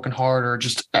similar, a broken heart, or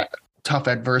just tough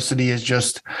adversity, is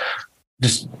just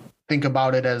think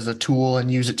about it as a tool and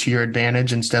use it to your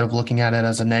advantage instead of looking at it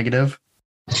as a negative?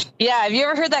 Yeah. Have you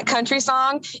ever heard that country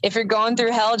song? If you're going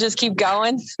through hell, just keep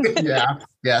going. Yeah.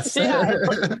 Yes. Yeah,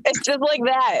 it's just like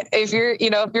that. If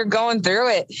you're going through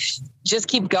it, just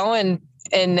keep going.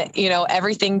 And,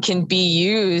 everything can be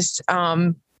used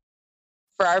for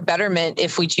our betterment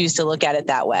if we choose to look at it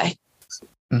that way.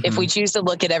 Mm-hmm. If we choose to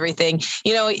look at everything,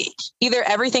 either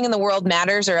everything in the world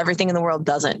matters or everything in the world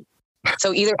doesn't.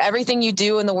 So either everything you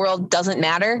do in the world doesn't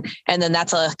matter, and then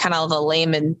that's a kind of a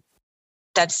lame and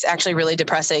that's actually really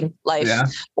depressing life. Yeah.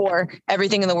 Or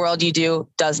everything in the world you do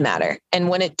does matter. And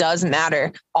when it does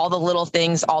matter, all the little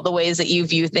things, all the ways that you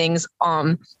view things,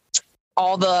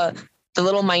 all the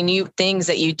little minute things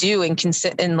that you do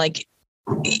and like,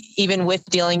 even with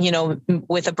dealing,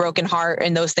 with a broken heart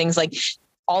and those things, like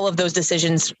all of those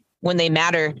decisions, when they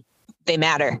matter,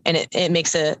 and it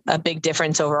makes a big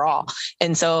difference overall.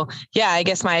 And so, yeah, I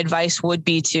guess my advice would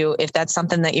be to, if that's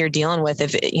something that you're dealing with,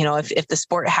 if the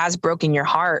sport has broken your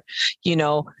heart,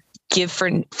 give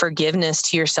forgiveness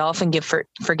to yourself and give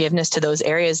forgiveness to those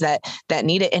areas that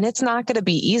need it. And it's not going to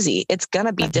be easy. It's going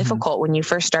to be difficult when you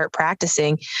first start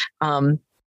practicing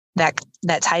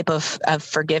that type of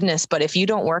forgiveness. But if you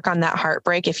don't work on that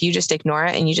heartbreak, if you just ignore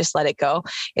it and you just let it go,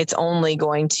 it's only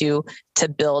going to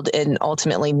build and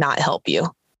ultimately not help you.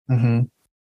 Mm-hmm.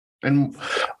 And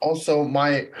also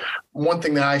one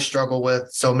thing that I struggle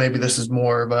with, so maybe this is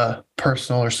more of a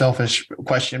personal or selfish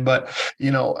question, but,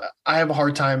 I have a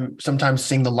hard time sometimes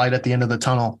seeing the light at the end of the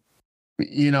tunnel,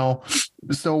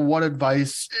 so what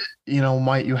advice,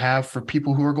 might you have for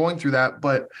people who are going through that,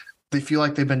 but they feel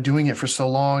like they've been doing it for so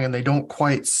long and they don't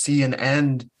quite see an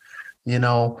end,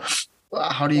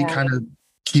 how do you kind of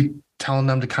keep telling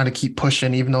them to kind of keep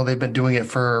pushing, even though they've been doing it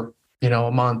for,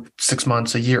 a month, 6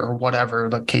 months, a year, or whatever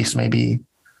the case may be?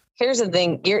 Here's the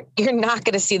thing. You're not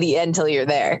going to see the end till you're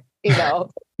there, no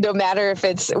matter if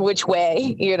it's which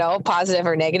way, positive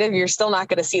or negative, you're still not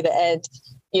going to see the end,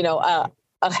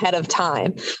 ahead of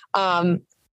time.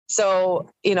 So,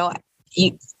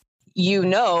 you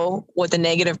know what the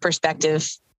negative perspective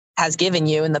has given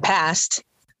you in the past.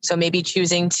 So maybe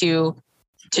choosing to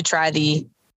try the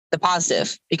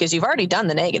positive, because you've already done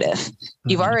the negative.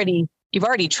 You've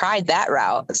already tried that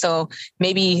route. So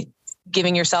maybe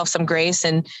giving yourself some grace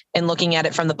and looking at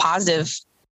it from the positive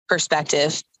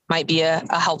perspective might be a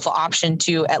helpful option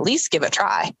to at least give a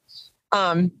try.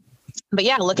 But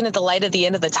yeah, looking at the light at the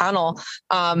end of the tunnel,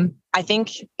 I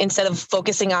think instead of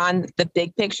focusing on the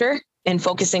big picture and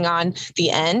focusing on the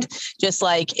end, just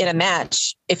like in a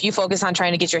match, if you focus on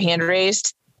trying to get your hand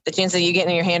raised, the chances of you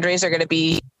getting your hand raised are going to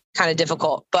be kind of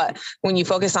difficult. But when you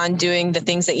focus on doing the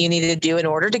things that you need to do in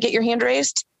order to get your hand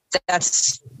raised,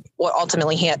 that's what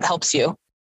ultimately helps you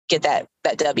get that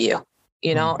W,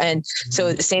 you know? And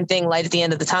so the same thing, light at the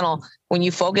end of the tunnel, when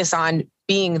you focus on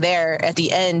being there at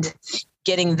the end,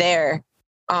 getting there,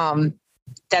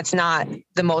 that's not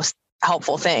the most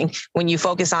helpful thing. When you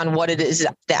focus on what it is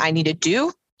that I need to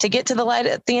do to get to the light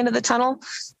at the end of the tunnel,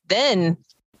 then,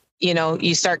 you know,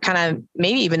 you start kind of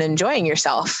maybe even enjoying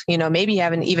yourself, you know, maybe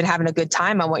having a good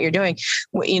time on what you're doing.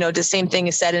 You know, the same thing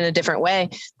is said in a different way.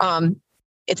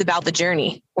 It's about the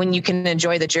journey. When you can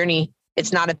enjoy the journey,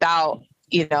 it's not about,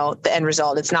 you know, the end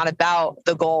result. It's not about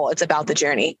the goal. It's about the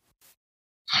journey.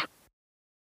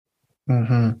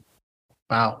 Mm-hmm.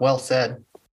 Wow. Well said.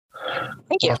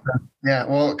 Thank you. Well said. Yeah.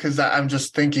 Well, cause I'm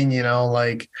just thinking, you know,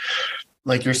 like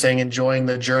you're saying, enjoying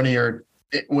the journey, or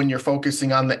when you're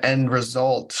focusing on the end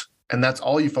result and that's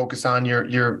all you focus on,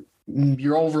 you're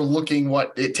overlooking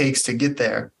what it takes to get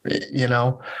there, you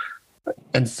know?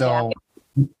 And so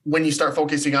when you start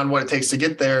focusing on what it takes to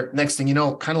get there, next thing you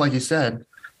know, kind of like you said,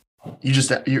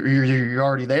 you're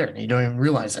already there and you don't even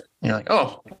realize it. You're like,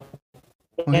 oh,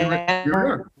 well,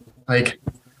 you're like,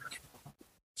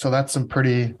 so that's some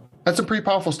pretty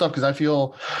powerful stuff. Cause I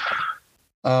feel,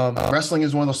 wrestling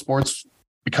is one of those sports,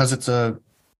 because it's a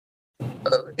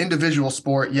individual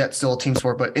sport, yet still a team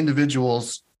sport, but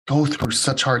individuals go through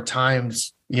such hard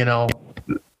times, you know,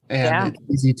 and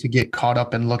it's easy to get caught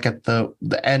up and look at the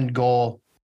end goal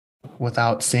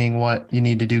without seeing what you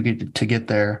need to do to get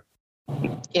there.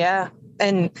 Yeah.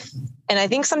 And I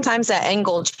think sometimes that end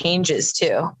goal changes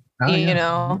too. You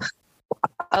know,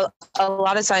 a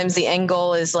lot of times the end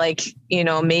goal is like, you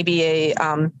know, maybe a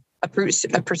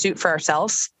pursuit for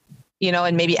ourselves, you know,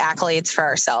 and maybe accolades for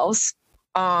ourselves.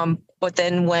 But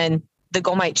then when the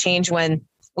goal might change, when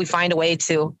we find a way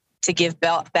to give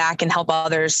back and help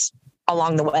others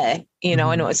along the way, you know,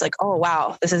 and it's like, oh,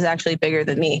 wow, this is actually bigger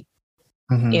than me.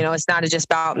 You know, it's not just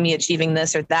about me achieving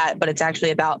this or that, but it's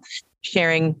actually about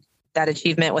sharing that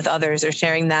achievement with others, or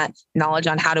sharing that knowledge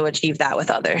on how to achieve that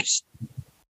with others.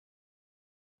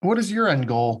 What is your end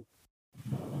goal?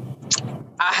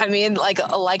 I mean, like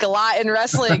a lot in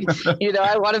wrestling, you know,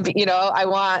 I want to be, you know, I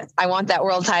want that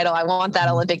world title. I want that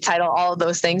Olympic title, all of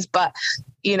those things. But,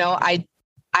 you know, I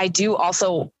do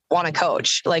also want to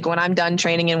coach. Like when I'm done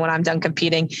training and when I'm done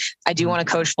competing, I do want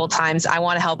to coach full times. I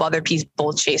want to help other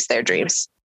people chase their dreams.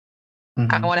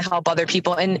 I want to help other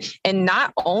people, and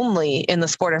not only in the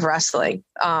sport of wrestling.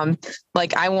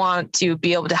 Like I want to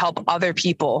be able to help other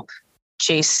people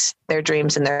chase their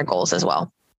dreams and their goals as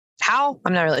well. How?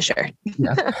 I'm not really sure.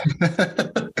 Yeah.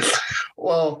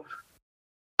 Well,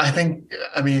 I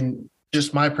mean,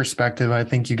 just my perspective, I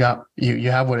think you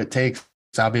have what it takes,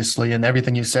 obviously. And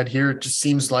everything you said here, it just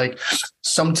seems like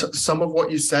some of what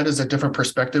you said is a different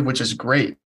perspective, which is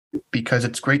great, because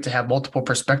it's great to have multiple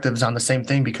perspectives on the same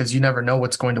thing, because you never know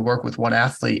what's going to work with one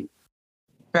athlete.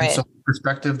 Right. And so the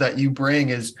perspective that you bring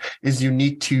is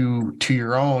unique to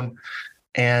your own.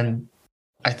 And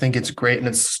I think it's great, and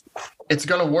it's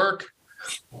going to work.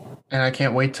 And I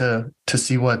can't wait to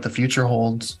see what the future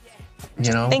holds,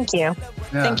 you know? Thank you. Yeah.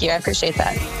 Thank you. I appreciate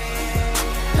that.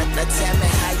 Now tell me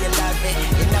how you love it.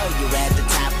 You know you at the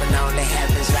top and only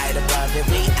heaven's right above it.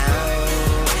 We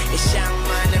own it's young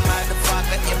money,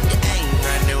 motherfucker. If you ain't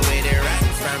running with it, run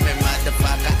from it,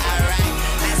 motherfucker. Alright.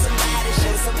 Now somebody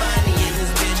show some money in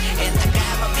this bitch. And I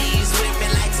got my bees with me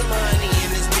like some honey in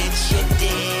this bitch. Shit,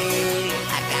 dig.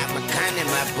 I got my gun in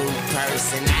my boot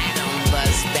purse and I don't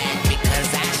bust back because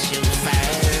I shoot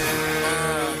first.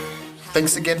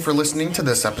 Thanks again for listening to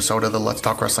this episode of the Let's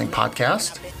Talk Wrestling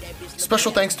podcast.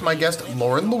 Special thanks to my guest,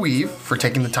 Lauren Louive, for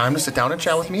taking the time to sit down and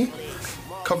chat with me.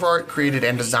 Cover art created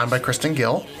and designed by Kristen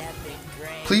Gill.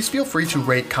 Please feel free to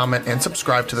rate, comment, and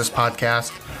subscribe to this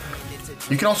podcast.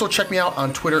 You can also check me out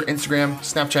on Twitter, Instagram,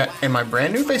 Snapchat, and my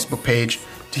brand new Facebook page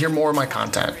to hear more of my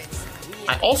content.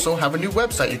 I also have a new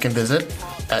website you can visit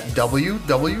at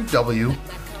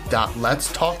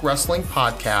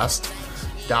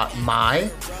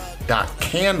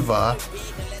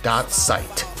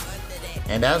www.letstalkwrestlingpodcast.my.canva.site.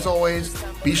 And as always,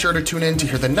 Be sure to tune in to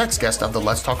hear the next guest of the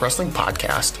Let's Talk Wrestling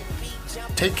podcast.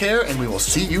 Take care, and we will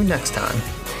see you next time.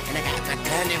 And I got my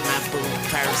gun in my boot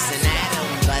purse, and I don't